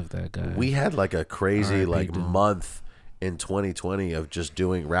 I love that guy. We had like a crazy R.I.P. like Doom. month in 2020 of just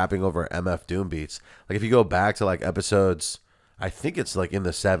rapping over MF Doom beats. Like if you go back to like episodes, I think it's like in the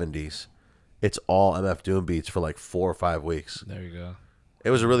 70s, it's all MF Doom beats for like 4 or 5 weeks. There you go.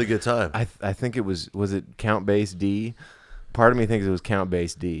 It was a really good time. I think it was it Count Bass D? Part of me thinks it was Count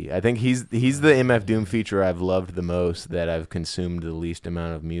Bass D. I think he's the MF Doom feature I've loved the most, that I've consumed the least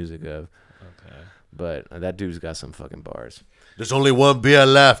amount of music of. Okay. But that dude's got some fucking bars. There's only one beer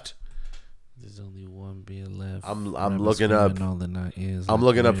left. There's only one beer left. I'm Remember looking up. screaming all the night is I'm like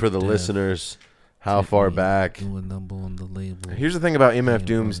looking up Red for the Death. listeners how Take far me back. to a number on the label. Here's the thing about MF Yeah,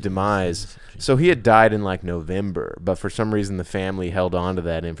 Doom's bro. demise. So he had died in like November, but for some reason the family held on to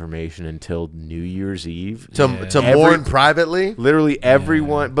that information until New Year's Eve. To Yeah. mourn privately. Literally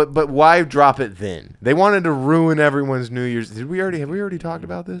everyone, but why drop it then? They wanted to ruin everyone's New Year's. Have we already talked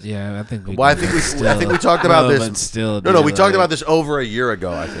about this? Yeah, I think we. Well, I think we talked about this. But still, No, we dude, talked like, about this over a year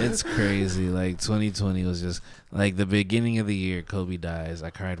ago. I think. It's crazy. Like 2020 was just like the beginning of the year. Kobe dies.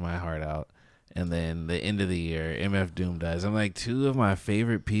 I cried my heart out. And then the end of the year, MF Doom dies. I'm like, two of my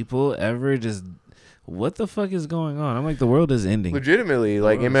favorite people ever. Just what the fuck is going on? I'm like, the world is ending. Legitimately,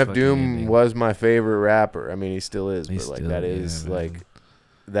 like world's MF fucking Doom ending. was my favorite rapper. I mean, he still is, He but like still- that yeah, is man. like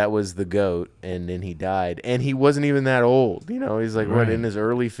that was the GOAT, and then he died, and he wasn't even that old. You know, he's like what, Right. in his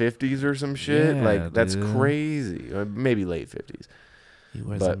early 50s or some shit. Yeah, Like that's dude. crazy, or maybe late 50s. He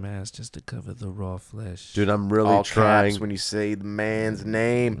wears But- a mask just to cover the raw flesh. Dude, I'm really All trying. caps when you say the man's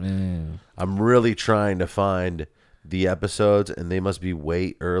name. Man. I'm really trying to find the episodes, and they must be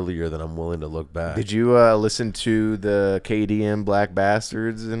way earlier than I'm willing to look back. Did you listen to the KDM Black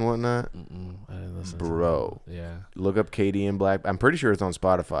Bastards and whatnot? I didn't listen to Bro. that. Yeah. Look up KDM Black. I'm pretty sure it's on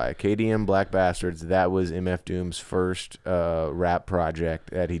Spotify. KDM Black Bastards. That was MF Doom's first rap project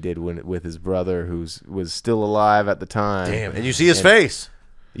that he did with his brother, who was still alive at the time. Damn, and you see his face.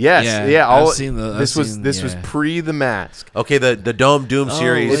 Yes, Yeah, yeah. I've seen the- this I've was seen- this was yeah. pre The Mask. Okay, the Dome Doom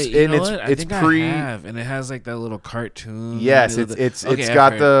series. Oh, wait, you and know it's- what? I it's think pre- I have, and it has like that little cartoon. Yes, you know, it's okay, I've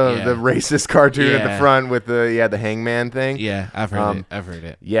got heard- the racist cartoon at the Yeah. front with the hangman thing. Yeah, I've heard Um, it. I've heard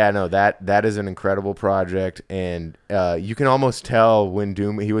it. Yeah, no, that is an incredible project, and you can almost tell when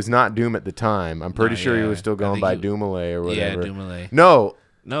Doom. He was not Doom at the time. I'm pretty No, sure he yeah. was still I going think by he- Doomalay or whatever. Yeah, Doomalay. No,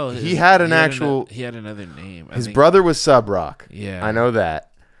 No, he had an actual. He had another name. I His think- brother was Sub Rock. Yeah. I know that.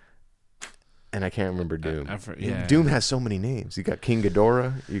 and I can't remember Doom. Yeah. Doom has so many names. You got King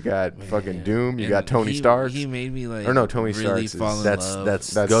Ghidorah. You got fucking Doom. You got Tony Stark. He made me like. Or no, Tony really Stark's fall in love.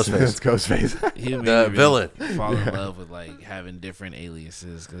 That's Ghostface. Ghostface. That's Ghostface. He made The me villain. fall in love with like having different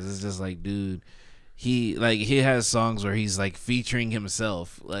aliases because it's just like, dude. He has songs where he's like featuring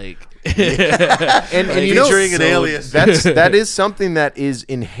himself, like and you know, featuring an alias. That is something that is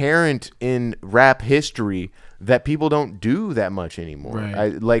inherent in rap history that people don't do that much anymore.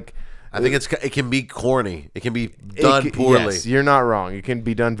 Right. I think it can be corny. It can be done poorly. Yes, you're not wrong. It can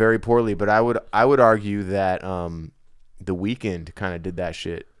be done very poorly, but I would argue that The Weeknd kind of did that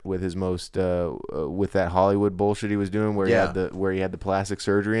shit with his most with that Hollywood bullshit he was doing where he had the plastic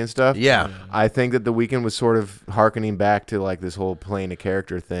surgery and stuff. Yeah. I think that The Weeknd was sort of hearkening back to like this whole playing a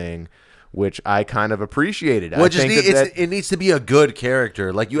character thing, which I kind of appreciated. Well, it needs to be a good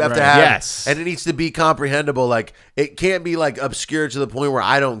character. Like you have to have, and it needs to be comprehensible. Like it can't be like obscure to the point where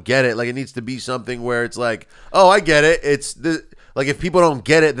I don't get it. Like it needs to be something where it's like, oh, I get it. Like if people don't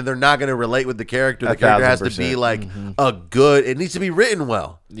get it, then they're not going to relate with the character. The character has to be like a good. It needs to be written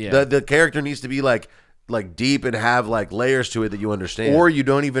well. Yeah. The character needs to be like deep and have like layers to it that you understand. Or you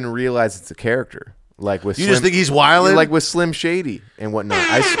don't even realize it's a character. Like with just think he's wildin'? Like with Slim Shady and whatnot.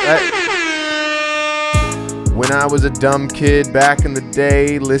 When I was a dumb kid back in the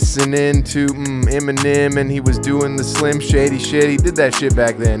day, listening to Eminem, and he was doing the Slim Shady shit. He did that shit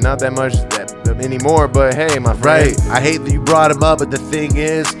back then. Not that much anymore, but hey, my friend. Right. I hate that you brought him up, but the thing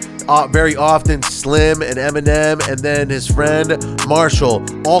is, very often Slim and Eminem and then his friend Marshall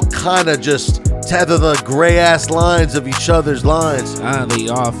all kind of just tether the gray ass lines of each other's lines. They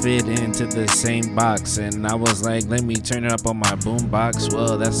all fit into the same box, and I was like, let me turn it up on my boom box.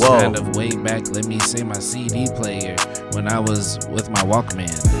 Well, that's kind of way back. Let me say my CD player when I was with my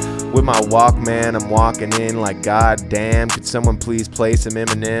Walkman. With my Walkman, I'm walking in like, God damn, could someone please play some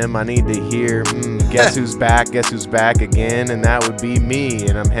Eminem? I need to hear, guess who's back again? And that would be me,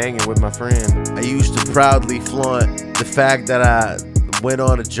 and I'm hanging with my friend. I used to proudly flaunt the fact that I went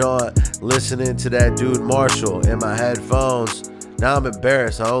on a jaunt listening to that dude Marshall in my headphones. Now I'm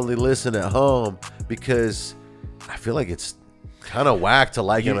embarrassed. I only listen at home because I feel like it's kind of whack to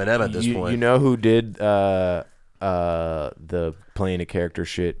like Eminem at this point. You know who did the playing a character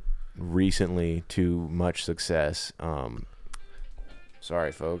shit recently to much success?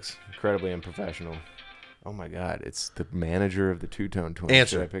 Sorry, folks. Incredibly unprofessional. Oh my God, it's the manager of the Two Tone Twins.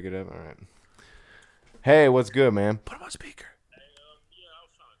 Answer. Should I pick it up? All right. Hey, what's good, man? Put him on speaker.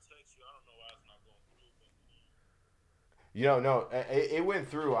 You know, no, it went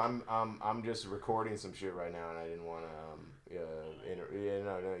through. I'm just recording some shit right now, and I didn't want to.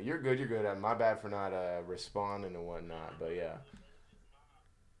 No, you're good. My bad for not responding and whatnot. But yeah.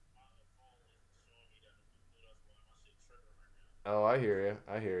 Oh, I hear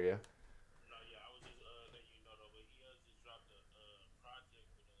you.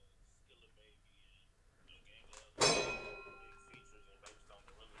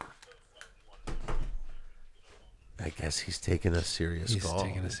 I guess he's taking a serious call. He's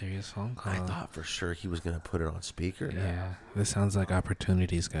taking a serious phone call. I thought for sure he was going to put it on speaker. Yeah, this sounds like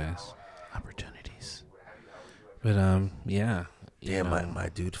opportunities, guys. Opportunities. But yeah. Damn, my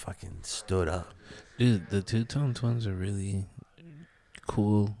dude fucking stood up. Dude, the Two Tone Twins are really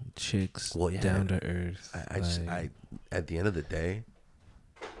cool chicks, down to earth. I at the end of the day,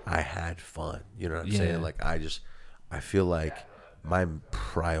 I had fun. You know what I'm saying? Like I feel like my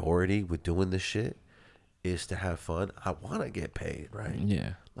priority with doing this shit is to have fun. I want to get paid, right?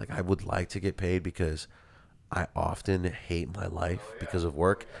 Yeah. Like I would like to get paid because I often hate my life because of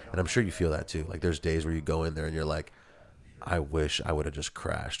work, and I'm sure you feel that too. Like there's days where you go in there and you're like, I wish I would have just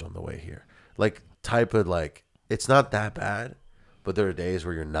crashed on the way here. Like type of like, it's not that bad, but there are days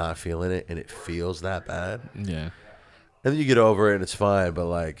where you're not feeling it and it feels that bad. Yeah. And then you get over it and it's fine, but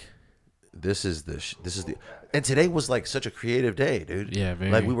like this is the and today was like such a creative day, dude. Yeah,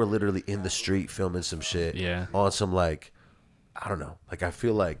 very. Like we were literally in the street filming some shit. Yeah. On some like, I don't know. Like I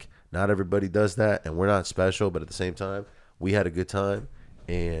feel like not everybody does that, and we're not special, but at the same time, we had a good time,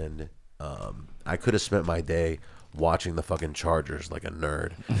 and I could have spent my day watching the fucking Chargers like a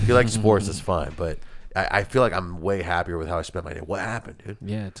nerd. If you like sports, that's fine, but I feel like I'm way happier with how I spent my day. What happened, dude?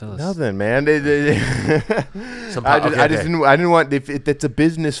 Yeah, tell us. Nothing, man. I didn't want. If it's a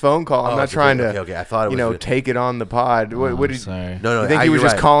business phone call, I'm not trying to. Okay. I thought it was take it on the pod. What did? Sorry. No. You think he was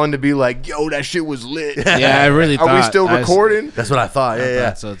just calling to be like, "Yo, that shit was lit." Yeah, I really thought. Are we still recording? That's what I thought. Yeah.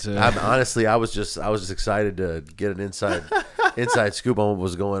 Thought so too. Honestly, I was just excited to get an inside scoop on what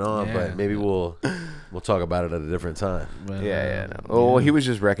was going on, Yeah. but maybe we'll talk about it at a different time. But, Yeah. No. Well, he was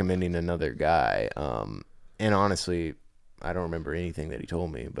just recommending another guy. And honestly, I don't remember anything that he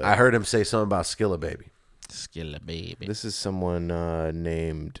told me. But I heard him say something about Skilla Baby. Skilla baby. this is someone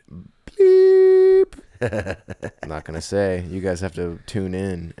named Bleep. I'm not gonna say. You guys have to tune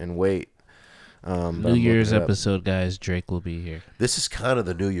in and wait. But I'm New Year's looking it up. episode, guys. Drake will be here. This is kind of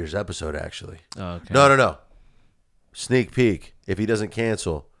the New Year's episode, actually. Oh, okay. No. Sneak peek. If he doesn't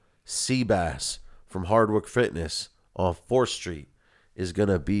cancel, Seabass from Hardwork Fitness on 4th Street is going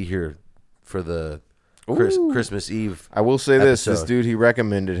to be here for the Christmas Eve. I will say this episode. dude he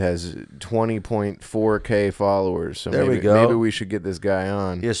recommended has 20.4K followers. So There we maybe, go. maybe we should get this guy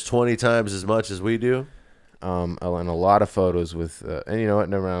on. He has 20 times as much as we do. And a lot of photos with, and you know what?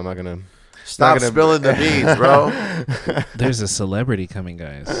 Never mind. I'm not gonna Stop gonna- spilling the beans, bro. There's a celebrity coming,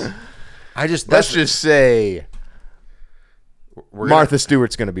 guys. Let's just say Martha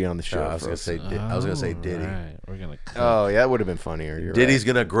Stewart's gonna be on the show. I was for gonna us. say. I was gonna say Diddy. Right. We're gonna. Oh yeah, that would have been funnier. You're Diddy's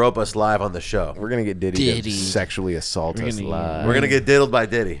right. gonna grope us live on the show. We're gonna get Diddy, Diddy. to sexually assault We're us gonna- live. We're gonna get diddled by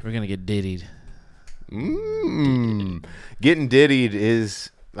Diddy. We're gonna get diddied. Getting diddied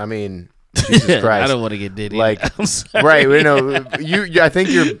is, I mean, Jesus Christ. I don't want to get diddied. Like, I'm sorry. right? You know, I think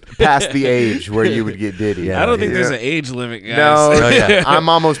you're past the age where you would get Diddy. Yeah. I don't think You there's know? an age limit, guys. No, Oh, yeah. I'm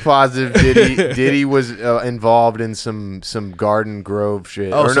almost positive Diddy was involved in some Garden Grove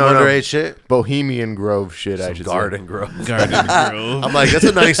shit. Oh, Or some no, underage shit. Bohemian Grove shit. I Some should Garden Grove. Garden Grove. I'm like, that's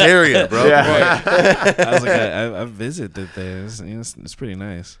a nice area, bro. say. Yeah. I was like, I visited there. It's pretty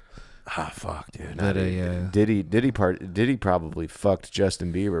nice. Ah, fuck, dude. But yeah. Diddy probably fucked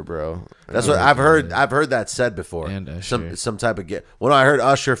Justin Bieber, bro. That's what I've heard. I've heard that said before. And Usher. Some type of get. Well, no, I heard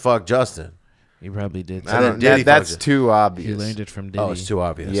Usher fuck Justin. He probably did. I don't, Diddy that's fucked it. too obvious. He learned it from Diddy. Oh, it's too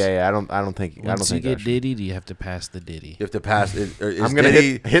obvious. Yeah, I don't think. Once I you don't think get Diddy, you have to pass the Diddy. You have to pass it. Is I'm gonna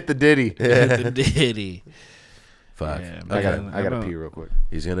Diddy, hit the Diddy. the Diddy. Fuck. Yeah, I man, gotta don't- pee real quick.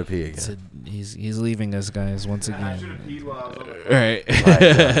 He's gonna pee It's again. he's leaving us, guys, once again.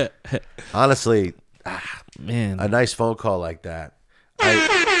 Right. Honestly, Man. a nice phone call like that.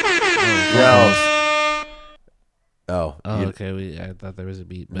 Oh, Oh, you- okay. I thought there was a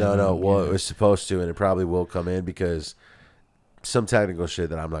beat. but, no. Well, yeah. it was supposed to, and it probably will come in because some technical shit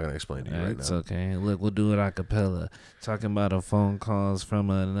that I'm not gonna explain to you right It's now. okay. Look, we'll do it a cappella. Talking about a phone calls from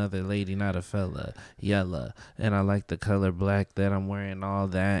another lady, not a fella. Yella. And I like the color black that I'm wearing, all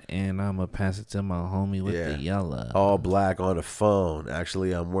that. And I'ma pass it to my homie with the yella. All black on the phone.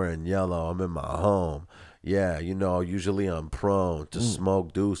 Actually, I'm wearing yellow. I'm in my home. Yeah, you know, usually I'm prone to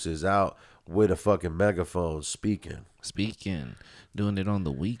smoke deuces out with a fucking megaphone speaking. Speaking. Doing it on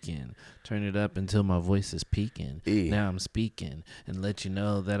the weekend. Turn it up until my voice is peaking. E. Now I'm speaking. And let you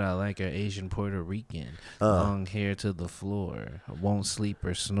know that I like her Asian Puerto Rican. Long hair to the floor. Won't sleep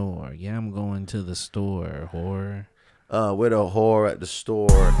or snore. Yeah, I'm going to the store, whore. With a whore at the store.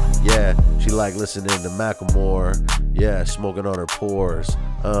 Yeah, she like listening to Macklemore. Yeah, smoking on her pores.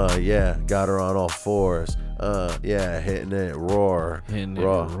 Yeah, got her on all fours. Yeah, hitting it raw. Hitting it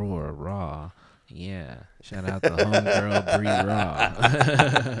raw. raw. Yeah. Shout out to homegirl Bree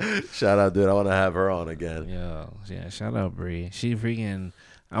Raw. Shout out, dude. I want to have her on again. Yeah, shout out Bree. She freaking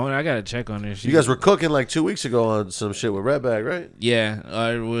I gotta check on her. You guys were cooking like 2 weeks ago on some shit with Redbag, right? Yeah,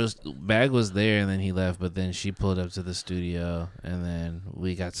 Bag was there and then he left, but then she pulled up to the studio and then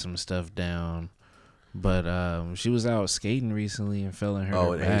we got some stuff down. But she was out skating recently and fell and hurt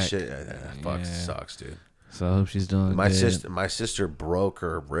her And back. hey, shit. That fucking Yeah. sucks, dude. So I hope she's doing My good. my sister broke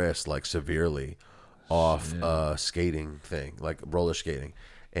her wrist like severely off skating thing, like roller skating.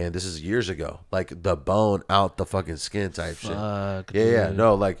 And this is years ago. Like the bone out the fucking skin type Fuck, shit. Yeah. dude.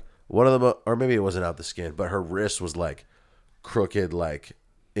 No, like one of them, or maybe it wasn't out the skin, but her wrist was like crooked, like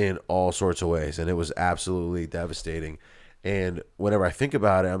in all sorts of ways. And it was absolutely devastating. And whenever I think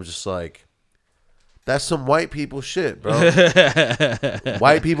about it, I'm just like, that's some white people shit, bro.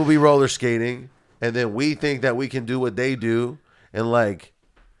 White people be roller skating, and then we think that we can do what they do, and like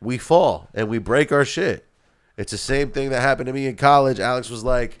we fall and we break our shit. It's the same thing that happened to me in college. Alex was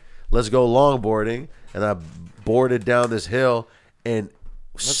like, let's go longboarding, and I boarded down this hill and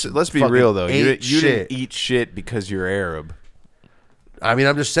Let's be fucking real though. You ate didn't shit. eat shit because you're Arab. I mean,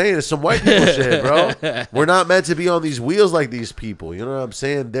 I'm just saying, it's some white people shit, bro. We're not meant to be on these wheels like these people. You know what I'm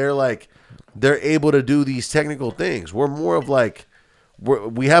saying? They're able to do these technical things. We're more of like,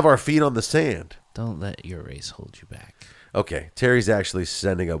 we have our feet on the sand. Don't let your race hold you back. Okay, Terry's actually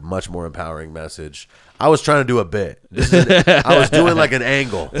sending a much more empowering message. I was trying to do a bit. I was doing like an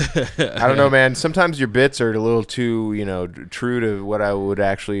angle. I don't know, man. Sometimes your bits are a little too, true to what I would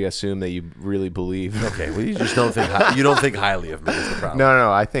actually assume that you really believe. Okay, well, you just don't think you don't think highly of me. Is the problem?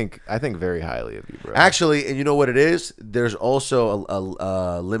 No. I think very highly of you, bro. Actually, and you know what it is? There's also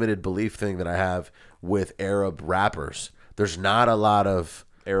a limited belief thing that I have with Arab rappers. there's not a lot of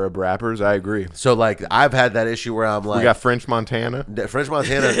Arab rappers. I agree. So like I've had that issue where I'm like, We got French Montana. French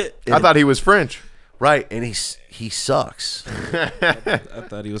Montana. I thought he was French. Right, and he sucks. I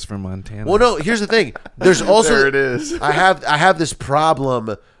thought he was from Montana. Well, no. Here's the thing. There's also There it is. I have this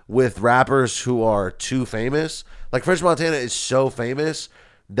problem with rappers who are too famous. Like French Montana is so famous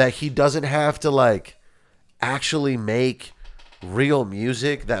that he doesn't have to like actually make real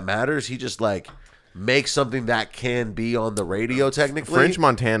music that matters. He just like makes something that can be on the radio technically. French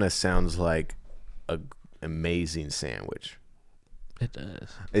Montana sounds like an amazing sandwich. It does.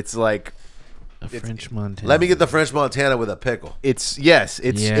 It's like French Montana. Let me get the French Montana with a pickle. it's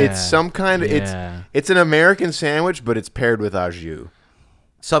some kind of Yeah. it's an American sandwich, but it's paired with au jus.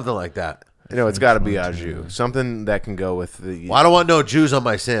 Something like that. You know, it's got to be au jus. Something that can go with the. Well, I don't want no Jews on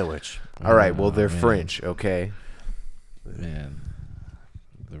my sandwich. All right, well they're man. French, okay. Man,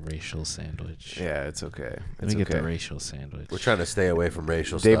 the racial sandwich. Yeah, it's okay. Let It's me get okay. the racial sandwich. We're trying to stay away from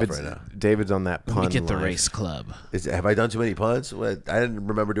racial David's stuff right now. David's on that Let pun. me get the life. race club. Have I done too many puns? I didn't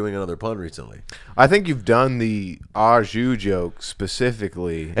remember doing another pun recently. I think you've done the au jus joke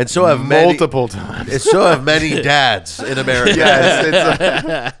specifically, And so have many- multiple times. And so have many dads in America.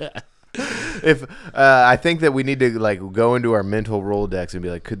 Yeah, if I think that we need to like go into our mental Rolodex and be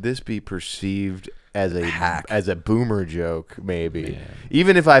like, could this be perceived as a Hack. as a boomer joke? Maybe, Yeah.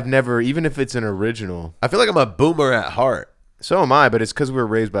 even if it's an original. I feel like I'm a boomer at heart. So am I, but it's because we were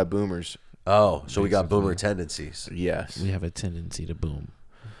raised by boomers. Oh, so we got boomer tendencies. Yes. We have a tendency to boom.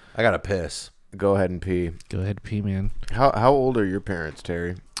 I got to piss. Go ahead and pee. Go ahead, P man. How old are your parents,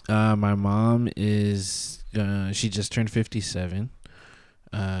 Terry? My mom is she just turned 57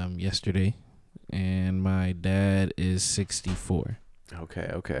 yesterday, and my dad is 64.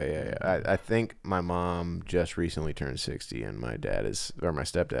 Okay, yeah. I think my mom just recently turned 60, and my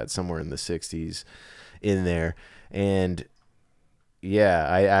stepdad somewhere in the 60s, in there, and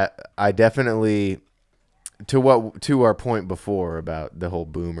yeah, I definitely to our point before about the whole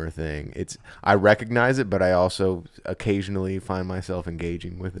boomer thing. I recognize it, but I also occasionally find myself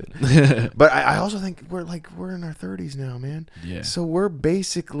engaging with it. But I also think we're in our 30s now, man. Yeah. So we're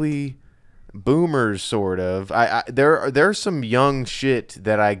basically boomers, sort of. There's some young shit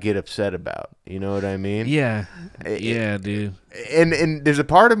that I get upset about. You know what I mean? Yeah. Yeah, dude. And there's a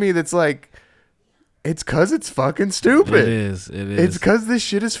part of me that's like, it's because it's fucking stupid. It is. It's because this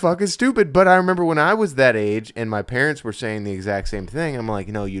shit is fucking stupid. But I remember when I was that age and my parents were saying the exact same thing, I'm like,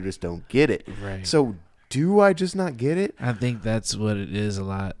 no, you just don't get it. Right. So do I just not get it? I think that's what it is a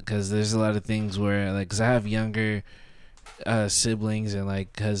lot, because there's a lot of things where, like, because I have younger siblings and,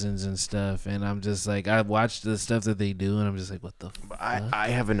 like, cousins and stuff, and I'm just like, I watch the stuff that they do, and I'm just like, what the fuck? I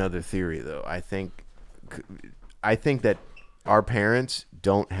have another theory, though. I think that our parents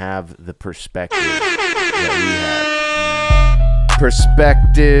don't have the perspective that we have.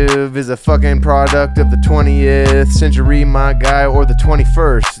 Perspective is a fucking product of the 20th century, my guy, or the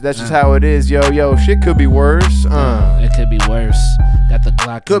 21st. That's just how it is, yo. Shit could be worse. It could be worse. Got the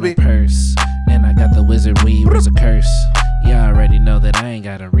Glock Could in my be. purse, and I got the wizard weed was a curse. Yeah, I already know that I ain't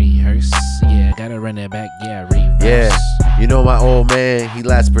gotta rehearse. Yeah, gotta run it back. Yeah, reverse. Yeah, you know my old man, he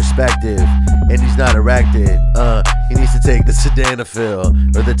lacks perspective, and he's not erected. He needs to take the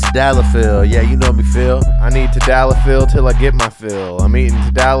Sildenafil or the Tadalafil. Yeah, you know me, Phil. I need Tadalafil till I get my fill. I'm eating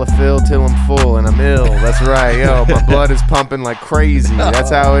Tadalafil till I'm full and I'm ill. That's right, yo. My blood is pumping like crazy. That's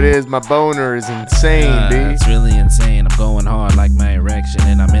how it is. My boner is insane, B. It's really insane. I'm going hard like my erection,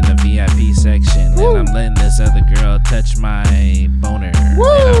 and I'm in the VIP section, Woo. and I'm letting this other girl touch my boner. And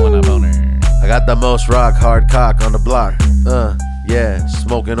I want a boner. I got the most rock hard cock on the block. Yeah,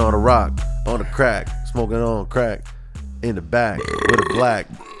 smoking on a rock, on a crack, smoking on crack, in the back with a black.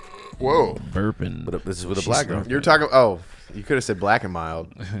 Whoa. Burping. This is with a black girl. You're talking, you could have said black and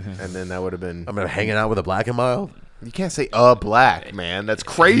mild, and then that would have been. I'm hanging out with a black and mild. You can't say black, man. That's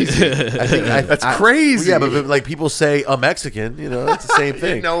crazy. That's crazy. Yeah, but like people say a Mexican, you know, it's the same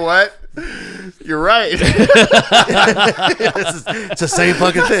thing. You know what? You're right. It's the same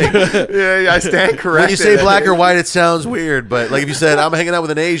fucking thing. Yeah, I stand corrected. When you say black or white, it sounds weird, but like if you said I'm hanging out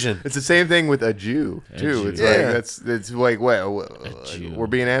with an Asian, It's the same thing with a Jew too. Jew. It's Yeah. like it's like what Jew. we're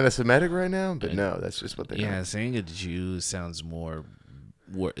being anti-Semitic right now, but no, that's just what they Yeah, are. saying a Jew sounds more.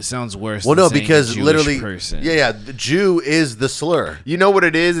 It sounds worse. well, than no, saying because a Jewish literally, person. yeah, the Jew is the slur. You know what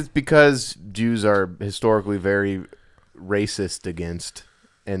it is? It's because Jews are historically very racist against,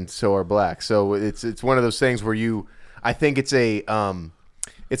 and so are blacks. So it's one of those things where I think it's a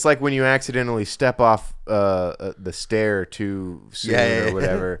it's like when you accidentally step off the stare too soon or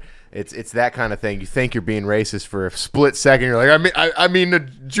whatever. It's that kind of thing. You think you're being racist for a split second. You're like, I mean a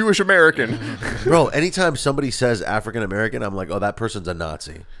Jewish American. Bro, anytime somebody says African American, I'm like, oh, that person's a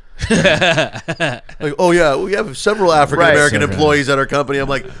Nazi. Like, oh yeah, we have several African American employees at our company. I'm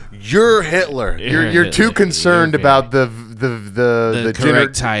like, you're Hitler. You're too concerned about the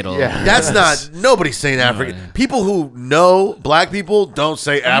correct title. Yeah. That's not. Nobody's saying African. People who know black people don't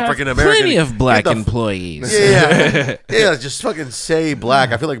say African American. Plenty of black employees. Yeah, yeah. Just fucking say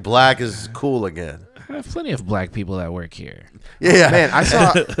black. I feel like black is cool again. I have plenty of black people that work here. Yeah, man. I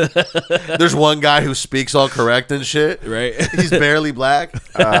saw. There's one guy who speaks all correct and shit. Right. He's barely black.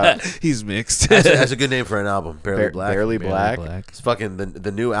 He's mixed. That's a good name for an album. Barely black. Barely black. It's fucking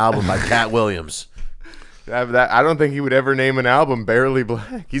the new album by Cat Williams. I don't think he would ever name an album Barely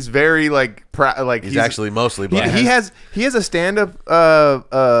Black. He's very he's actually mostly black. He has a stand-up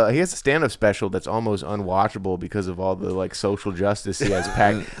special that's almost unwatchable because of all the like social justice he has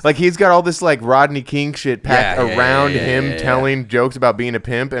packed. Like he's got all this like Rodney King shit packed around him telling jokes about being a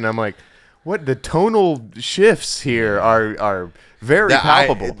pimp, and I'm like, what? The tonal shifts here are very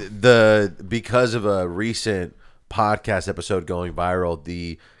palpable. Because of a recent podcast episode going viral,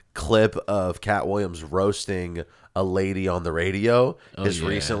 the clip of Cat Williams roasting a lady on the radio has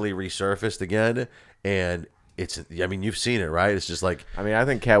recently resurfaced again, and you've seen it, right? It's just like, I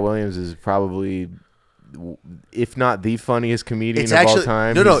think Cat Williams is probably, if not the funniest comedian of all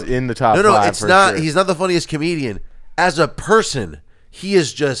time. He's in the top 5. No, it's not. Sure. He's not the funniest comedian. As a person, he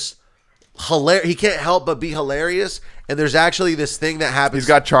is just hilarious. He can't help but be hilarious. And there's actually this thing that happens. He's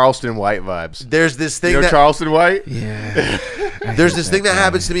got Charleston White vibes. There's this thing Charleston White. Yeah. There's this thing that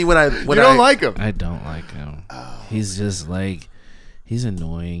happens to me when I don't like him. I don't like him. He's just like, he's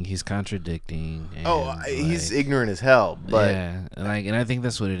annoying. He's contradicting. And he's ignorant as hell. But yeah, and I think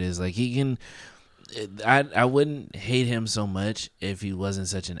that's what it is. Like he can. I wouldn't hate him so much if he wasn't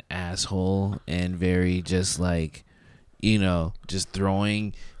such an asshole and very just like, just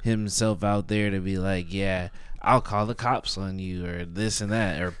throwing himself out there to be like, yeah, I'll call the cops on you or this and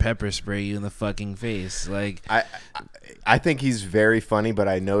that or pepper spray you in the fucking face. Like I think he's very funny, but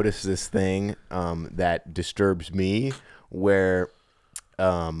I noticed this thing that disturbs me where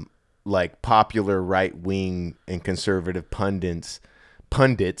like popular right-wing and conservative pundits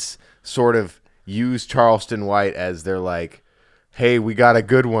sort of use Charleston White as their like, hey, we got a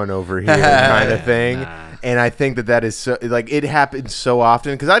good one over here kind of thing. And I think that is so, like, it happens so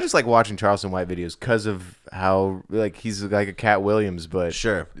often because I just like watching Charleston White videos because of how like he's like a Cat Williams, but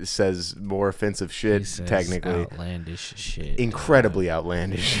says more offensive shit. Technically, outlandish shit, incredibly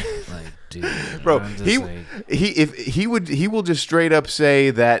outlandish. Like, dude, bro, he will just straight up say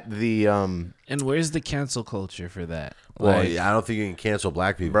that the And where's the cancel culture for that? Well, I don't think you can cancel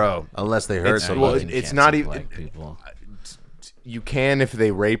black people, bro, unless they hurt somebody. Well, it's not even black people. You can if they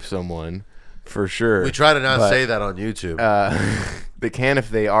rape someone. For sure. We try to not say that on YouTube. They can if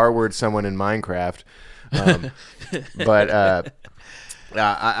they R-word someone in Minecraft. But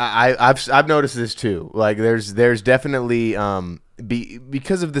I've noticed this too. Like there's definitely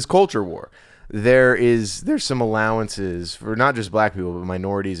because of this culture war, there's some allowances for not just black people but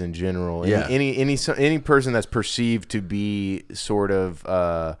minorities in general. Yeah. Any person that's perceived to be sort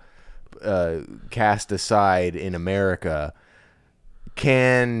of cast aside in America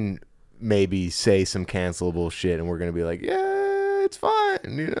can maybe say some cancelable shit, and we're gonna be like, yeah, it's fine,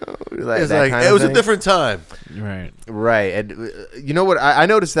 Like, it's like it was a different time, right. And you know what? I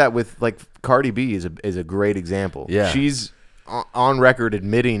noticed that with like Cardi B is a great example. Yeah, she's on record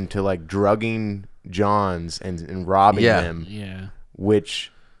admitting to like drugging Johns and robbing them. Yeah,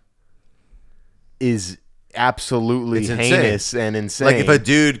 which is absolutely heinous and insane. Like if a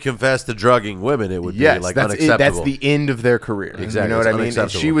dude confessed to drugging women, it would be like unacceptable. That's the end of their career. Exactly. You know what I mean?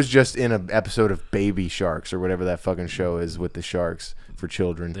 And she was just in an episode of Baby Sharks or whatever that fucking show is with the sharks for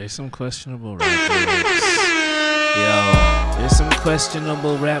children. There's some questionable rap lyrics. Yo, there's some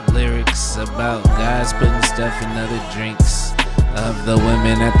questionable rap lyrics about guys putting stuff in other drinks of the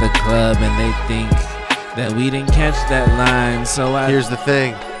women at the club, and they think that we didn't catch that line. So here's the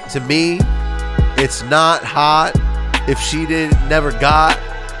thing. To me, it's not hot if she never got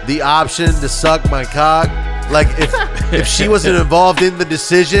the option to suck my cock. Like if she wasn't involved in the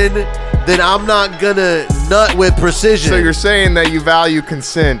decision, then I'm not gonna nut with precision. So you're saying that you value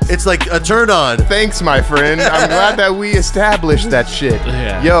consent. It's like a turn on. Thanks, my friend. I'm glad that we established that shit.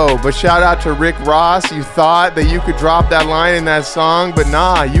 Yeah. Yo, but shout out to Rick Ross. You thought that you could drop that line in that song, but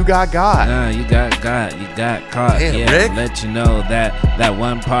nah, you got got. Nah, you got caught. Damn, yeah, Rick. Let you know that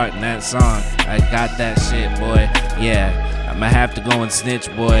one part in that song, I got that shit, boy. Yeah. I'ma have to go and snitch,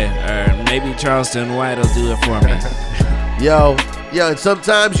 boy. Or maybe Charleston White will do it for me. Yo, and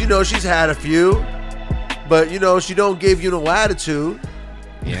sometimes, she's had a few, but, she don't give you no attitude.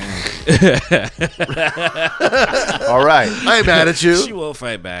 Yeah. All right. I ain't mad at you. She won't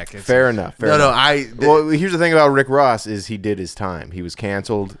fight back. Fair enough. Well, here's the thing about Rick Ross is he did his time. He was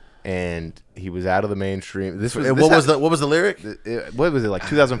canceled and he was out of the mainstream. What was the lyric? What was it, like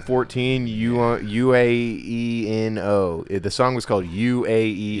 2014? UAENO. The song was called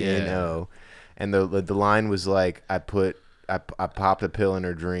UAENO, and the line was like, I popped a pill in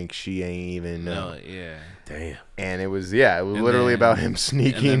her drink. She ain't even know. No, yeah. Damn. And it was literally about him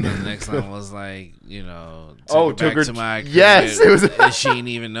sneaking. And then the next line was like, took her to my crib, yes, it was. And she didn't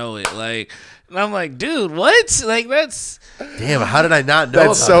even know it. Like, and I'm like, dude, what? Like, that's damn. How did I not know?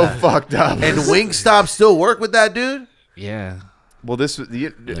 That's so fucked up. And Wingstop still work with that dude? yeah. Well, here's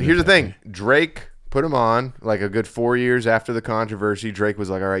the thing. Drake put him on like a good 4 years after the controversy. Drake was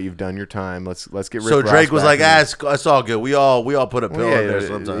like, "All right, you've done your time. Let's get Rick Ross." So Drake was back like, "It's all good. We all put a pill in there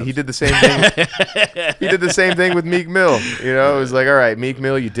sometimes." He did the same thing. He did the same thing with Meek Mill. It was like, "All right, Meek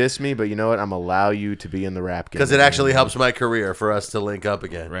Mill, you dissed me, but you know what? I'm allow you to be in the rap game because it actually helps my career for us to link up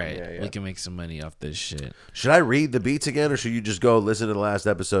again." Right. Yeah. We can make some money off this shit. Should I read the beats again, or should you just go listen to the last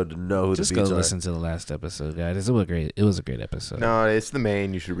episode to know who Just the go beats are? listen to the last episode, guys. It was a great episode. No, it's the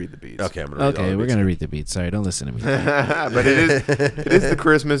main. You should read the beats. Okay, I'm gonna read all the we're beats. gonna read the beats. Sorry, don't listen to me. But it is the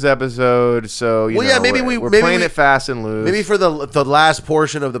Christmas episode, so we're playing it fast and loose. Maybe for the last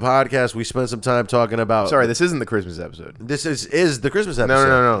portion of the podcast, we spent some time talking about. Sorry, this isn't the Christmas episode. This is the Christmas episode.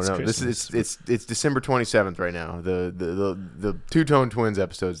 No. Christmas. This is it's December 27th right now. The Two Tone Twins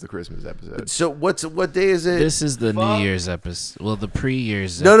episode is the Christmas episode. So what day is it? This is the New Year's episode. Well, the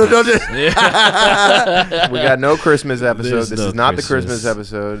pre-year's. No. We got no Christmas episode. There's This no is not the Christmas. Christmas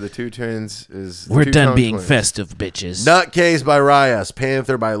episode. The Two Twins is. The We're Two done Tone being Twins. festive, bitches. Nutcase by Rias,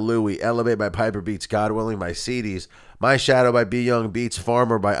 Panther by Louie, Elevate by Piper Beats, God Willing by CDs, My Shadow by B Young Beats,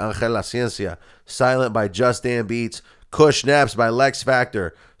 Farmer by Angel La Ciencia, Silent by Just Dan Beats, Kush Naps by Lex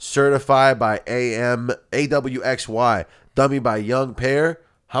Factor, Certified by AWXY, Dummy by Young Pear.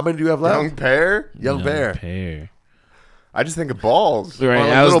 How many do you have left? Young Pear. Young Pear. Pear. I just think of balls. Right, Or a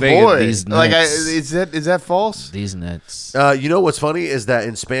I was little thinking boy. these Like, nuts. is that false? These nuts. You know what's funny is that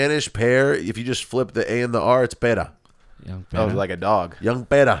in Spanish, pear, if you just flip the A and the R, it's pera. Young Oh, pera. like a dog. Young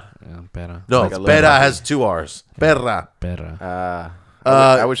pera. Young pera. No, Like a little pera puppy. has two R's. Perra. Pera.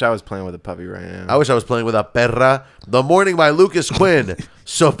 I wish I was playing with a puppy right now. I wish I was playing with a perra. The Morning by Lucas Quinn.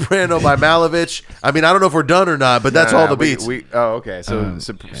 Soprano by Malovich. I mean, I don't know if we're done or not, but that's all the beats. Okay. So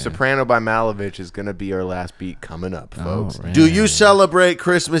Soprano by Malovich is going to be our last beat coming up, folks. All right. Do you celebrate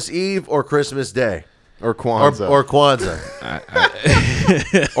Christmas Eve or Christmas Day? Or Kwanzaa. Or Kwanzaa?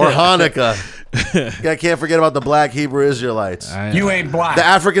 Or Hanukkah? I can't forget about the black Hebrew Israelites. You ain't black. The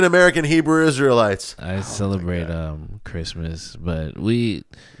African American Hebrew Israelites. I celebrate Christmas, but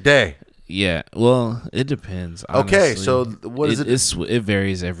Day. yeah. Well, it depends. Okay, honestly. so what is it? It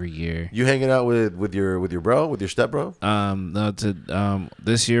varies every year. You hanging out with your bro, with your step bro? No,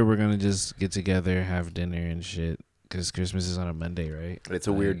 this year we're gonna just get together, have dinner and shit. Because Christmas is on a Monday, right? It's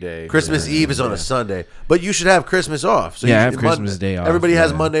a weird day. Christmas Eve is on a Sunday, but you should have Christmas off. So Yeah, you I have should- Christmas Day off, Everybody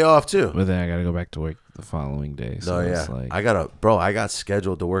has yeah. Monday off too. But then I gotta go back to work the following day. So Oh yeah, it's like, I got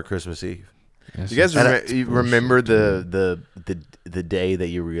scheduled to work Christmas Eve. it's You guys just- you remember the day that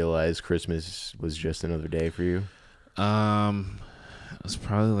you realized Christmas was just another day for you? it was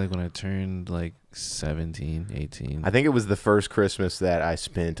probably like when I turned like 17, 18. I think it was the first Christmas that I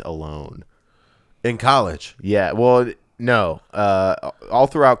spent alone. In college. Yeah, well, no. All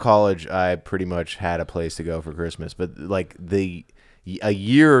throughout college, I pretty much had a place to go for Christmas. But like a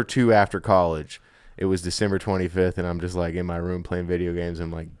year or two after college, it was December 25th, and I'm just like in my room playing video games.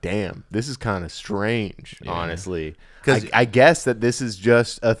 I'm like, damn, this is kind of strange, honestly. 'Cause- I guess that this is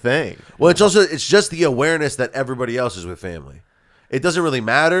just a thing. Well, it's just the awareness that everybody else is with family. It doesn't really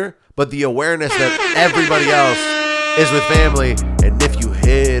matter, but the awareness that everybody else is with family. And if you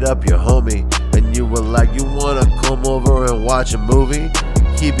hit up your homie and you were like, you want to come over and watch a movie?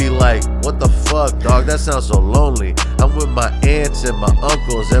 He'd be like, what the fuck, dog? That sounds so lonely. I'm with my aunts and my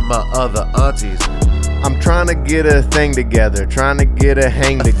uncles and my other aunties. I'm trying to get a thing together, trying to get a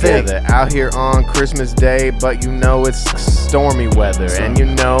hang together. Out here on Christmas Day, but you know it's stormy weather. And you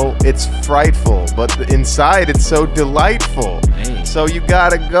know it's frightful, but inside it's so delightful. Hey. So you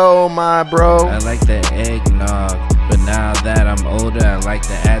gotta go, my bro. I like the eggnog, but now that I'm older, I like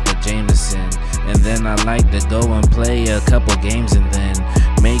to add the Jameson. And then I like to go and play a couple games and then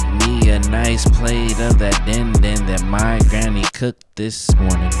Make me a nice plate of that din-din that my granny cooked this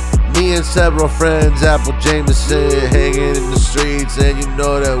morning. Me and several friends, Apple Jameson, hanging in the streets, and you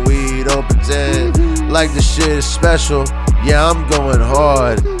know that we don't pretend like the shit is special. Yeah, I'm going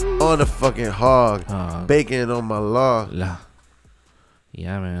hard on the fucking hog, bacon on my log.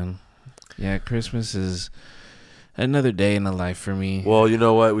 Yeah, man. Yeah, Christmas is another day in the life for me. Well, you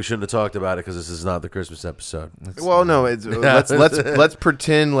know what? We shouldn't have talked about it because this is not the Christmas episode. Well, no, it's let's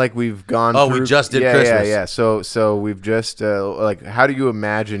pretend like we've gone. Oh, through, we just did yeah, Christmas. Yeah. So we've just like, how do you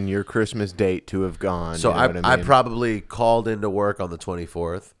imagine your Christmas date to have gone? So you know what I I mean? probably called into work on the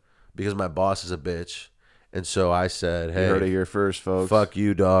 24th because my boss is a bitch, and so I said, "Hey, you heard it here first, folks. Fuck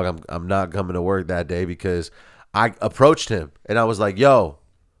you, dog. I'm not coming to work that day," because I approached him and I was like, "Yo,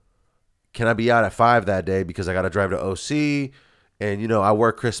 can I be out at 5 that day because I got to drive to OC, and you know I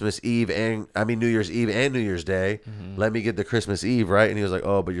work Christmas Eve and New Year's Eve and New Year's Day. Let me get the Christmas Eve, right?" And he was like,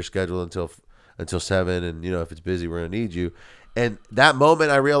 "Oh, but you're scheduled until 7, and you know if it's busy, we're gonna need you." And that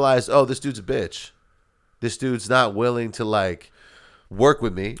moment I realized, oh, this dude's a bitch. This dude's not willing to like work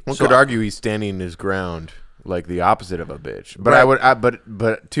with me. One So could argue he's standing his ground, like the opposite of a bitch. But Right.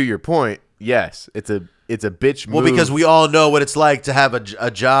 but to your point, yes, it's a bitch move. Well, because we all know what it's like to have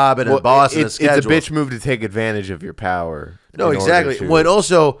a job and a boss and a schedule. It's a bitch move to take advantage of your power. No, exactly. When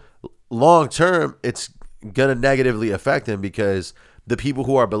also long term, it's gonna negatively affect him because the people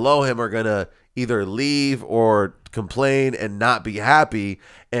who are below him are gonna either leave or complain and not be happy.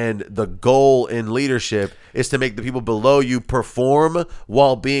 And the goal in leadership is to make the people below you perform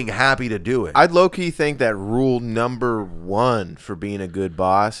while being happy to do it. I'd low-key think that rule number 1 for being a good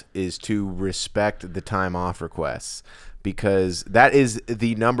boss is to respect the time off requests, because that is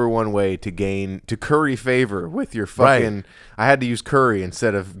the number one way to curry favor with your fucking. Right. I had to use curry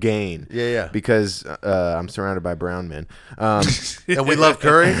instead of gain. Yeah. Because I'm surrounded by brown men. And we love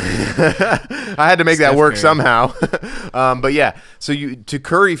curry. I had to make that work somehow. But yeah, so to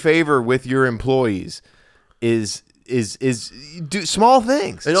curry favor with your employees is do small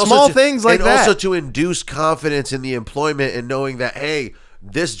things, And small things like and that. also to induce confidence in the employment and knowing that, hey,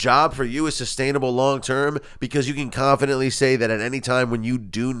 this job for you is sustainable long term because you can confidently say that at any time when you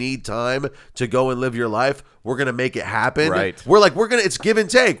do need time to go and live your life, we're going to make it happen. Right. It's give and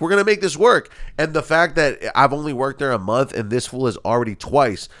take. We're going to make this work. And the fact that I've only worked there a month and this fool has already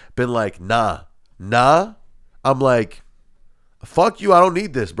twice been like, nah. I'm like, fuck you. I don't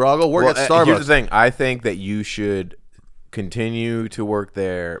need this, bro. I'll go work at Starbucks. Here's the thing. I think that you should continue to work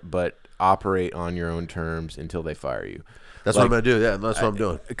there, but operate on your own terms until they fire you. That's what I'm going to do. Yeah, that's what I'm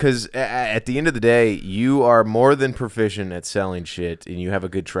doing. Because at the end of the day, you are more than proficient at selling shit, and you have a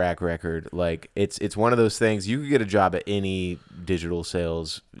good track record. Like it's one of those things. You could get a job at any digital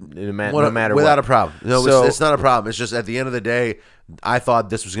sales, no matter without what. a problem. No, So- it's not a problem. It's just at the end of the day, I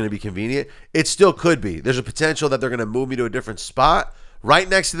thought this was going to be convenient. It still could be. There's a potential that they're going to move me to a different spot right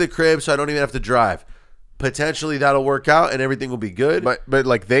next to the crib, so I don't even have to drive. Potentially that'll work out and everything will be good. But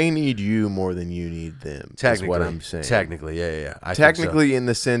like they need you more than you need them. technically, is what I'm saying. Technically, yeah. I think so. Technically, in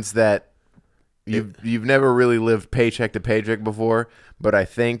the sense that you've never really lived paycheck to paycheck before, but I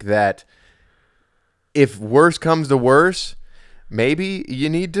think that if worse comes to worse, maybe you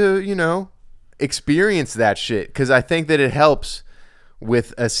need to experience that shit, because I think that it helps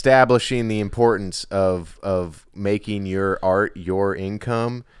with establishing the importance of making your art your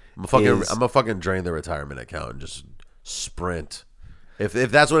income. I'm gonna fucking drain the retirement account and just sprint. If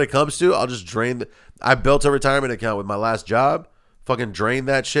that's what it comes to, I'll just drain. I built a retirement account with my last job. Fucking drain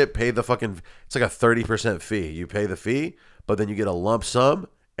that shit. Pay the fucking. It's like a 30% fee. You pay the fee, but then you get a lump sum,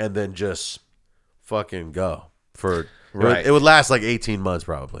 and then just fucking go for. Right. It would last like 18 months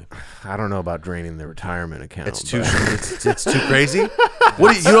probably. I don't know about draining the retirement account. It's too. It's too crazy.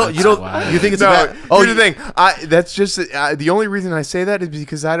 What do you don't you think it's bad? Oh, here's the thing. That's just the only reason I say that is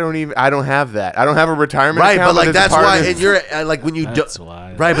because I don't have that. I don't have a retirement right, account. but like there's a that's part why. of it- And you're like when you do. That's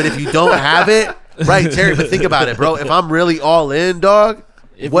why. Right, but if you don't have it, right, Terry. But think about it, bro. If I'm really all in, dog.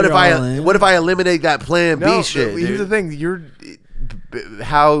 What if I eliminate that plan B No, shit? Here's the thing. You're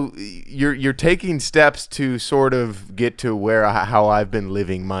taking steps to sort of get to how I've been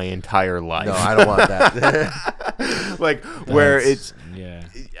living my entire life. No, I don't want that. Like where it's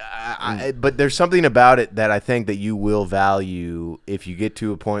yeah. but there's something about it that I think that you will value if you get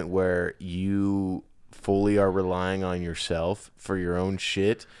to a point where you fully are relying on yourself for your own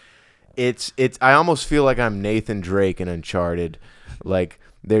shit. It's I almost feel like I'm Nathan Drake in Uncharted. Like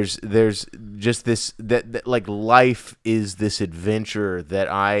there's just this that like life is this adventure that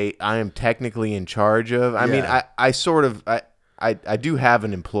I am technically in charge of. I mean, I sort of I do have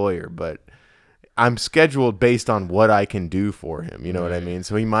an employer, but I'm scheduled based on what I can do for him. You know what I mean?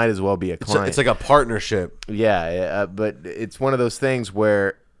 So he might as well be a client. It's like a partnership. Yeah, but it's one of those things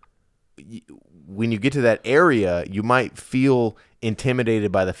where when you get to that area, you might feel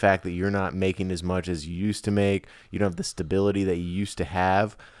intimidated by the fact that you're not making as much as you used to make. You don't have the stability that you used to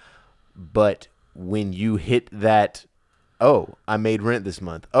have. But when you hit that, oh, I made rent this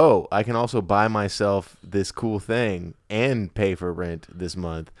month. Oh, I can also buy myself this cool thing and pay for rent this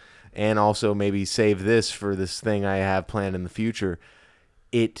month, and also maybe save this for this thing I have planned in the future.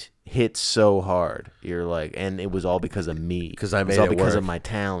 It hits so hard. You're like, and it was all because of me. Because I made it was all it because work. of my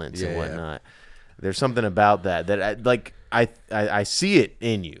talents and whatnot. There's something about that I see it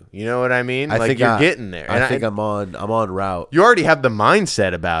in you. You know what I mean? Like you're getting there. I think I'm on route. You already have the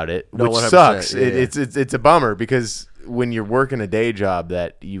mindset about it, which 100%, sucks. yeah. It's a bummer because when you're working a day job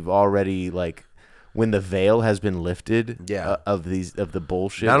that you've already like, when the veil has been lifted of the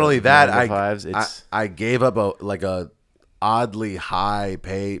bullshit. Not only that, I gave up a oddly high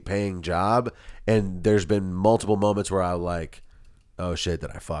paying job, and there's been multiple moments where I like, oh shit,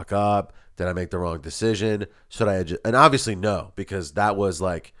 did I fuck up? Did I make the wrong decision? Should I just, and obviously no, because that was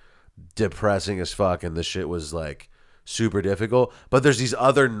like depressing as fuck, and the shit was like super difficult. But there's these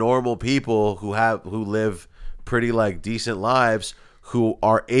other normal people who live pretty like decent lives who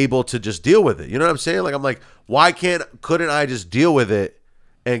are able to just deal with it. You know what I'm saying? Like I'm like, why couldn't I just deal with it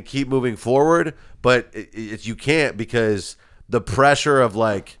and keep moving forward? But you can't, because the pressure of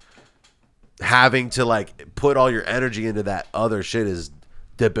like having to like put all your energy into that other shit is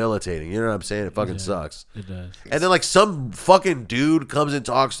debilitating. You know what I'm saying? It fucking sucks. It does. And then like some fucking dude comes and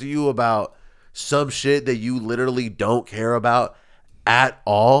talks to you about some shit that you literally don't care about at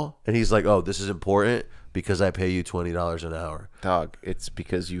all, and he's like, oh, this is important because I pay you $20 an hour. Dog, it's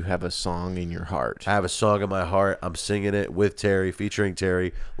because you have a song in your heart. I have a song in my heart. I'm singing it with Terry, featuring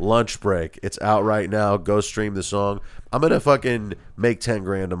Terry. Lunch Break. It's out right now. Go stream the song. I'm going to fucking make 10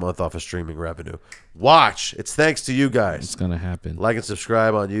 grand a month off of streaming revenue. Watch. It's thanks to you guys. It's going to happen. Like and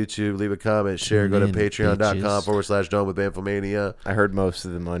subscribe on YouTube. Leave a comment. Share. Go to patreon.com/Dome with Bamfomania. I heard most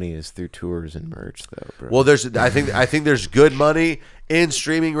of the money is through tours and merch, though, bro. Well, I think there's good money in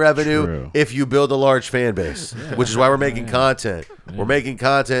streaming revenue. True. If you build a large fan base, which is why we're making content. Yeah. We're making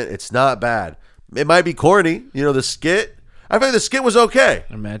content. It's not bad. It might be corny. You know, the skit. I think the skit was okay.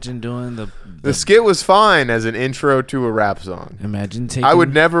 Imagine doing the skit was fine as an intro to a rap song. Imagine taking. I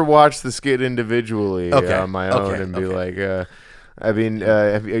would never watch the skit indivially on my own and be like, I mean,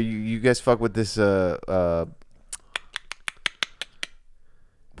 you guys fuck with this? What's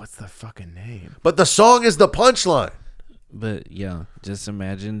the fucking name? But the song is the punchline. But yeah, just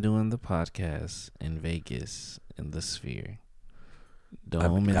imagine doing the podcast in Vegas in the Sphere.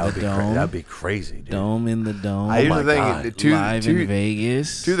 Dome in the dome. That'd be crazy, dude. Dome in the dome. I usually think live in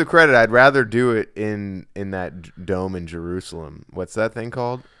Vegas. To the credit, I'd rather do it in that dome in Jerusalem. What's that thing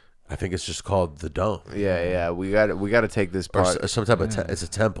called? I think it's just called the Dome. Yeah. We got to take this part. Or some type of it's a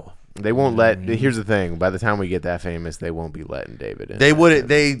temple. They won't let. Here's the thing. By the time we get that famous, they won't be letting David in. They wouldn't.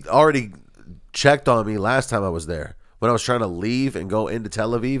 They already checked on me last time I was there. When I was trying to leave and go into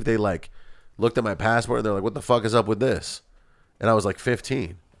Tel Aviv, they like looked at my passport and they're like, "What the fuck is up with this?" And I was like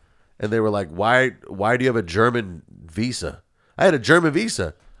 15, and they were like, "Why do you have a German visa?" I had a German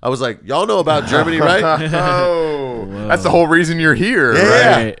visa. I was like, "Y'all know about Germany, right?" Oh, that's the whole reason you're here,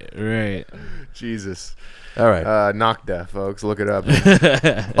 yeah. Right. Jesus. All right. Nocta, folks. Look it up.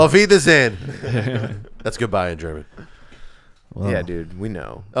 Auf Wiedersehen. That's goodbye in German. Well, yeah, dude. We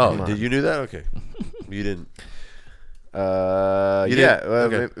know. Oh, did you knew that? Okay. You didn't.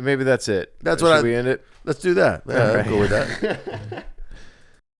 Okay. Maybe that's it. That's Should we end it? Let's do that. Yeah, I'm cool with that.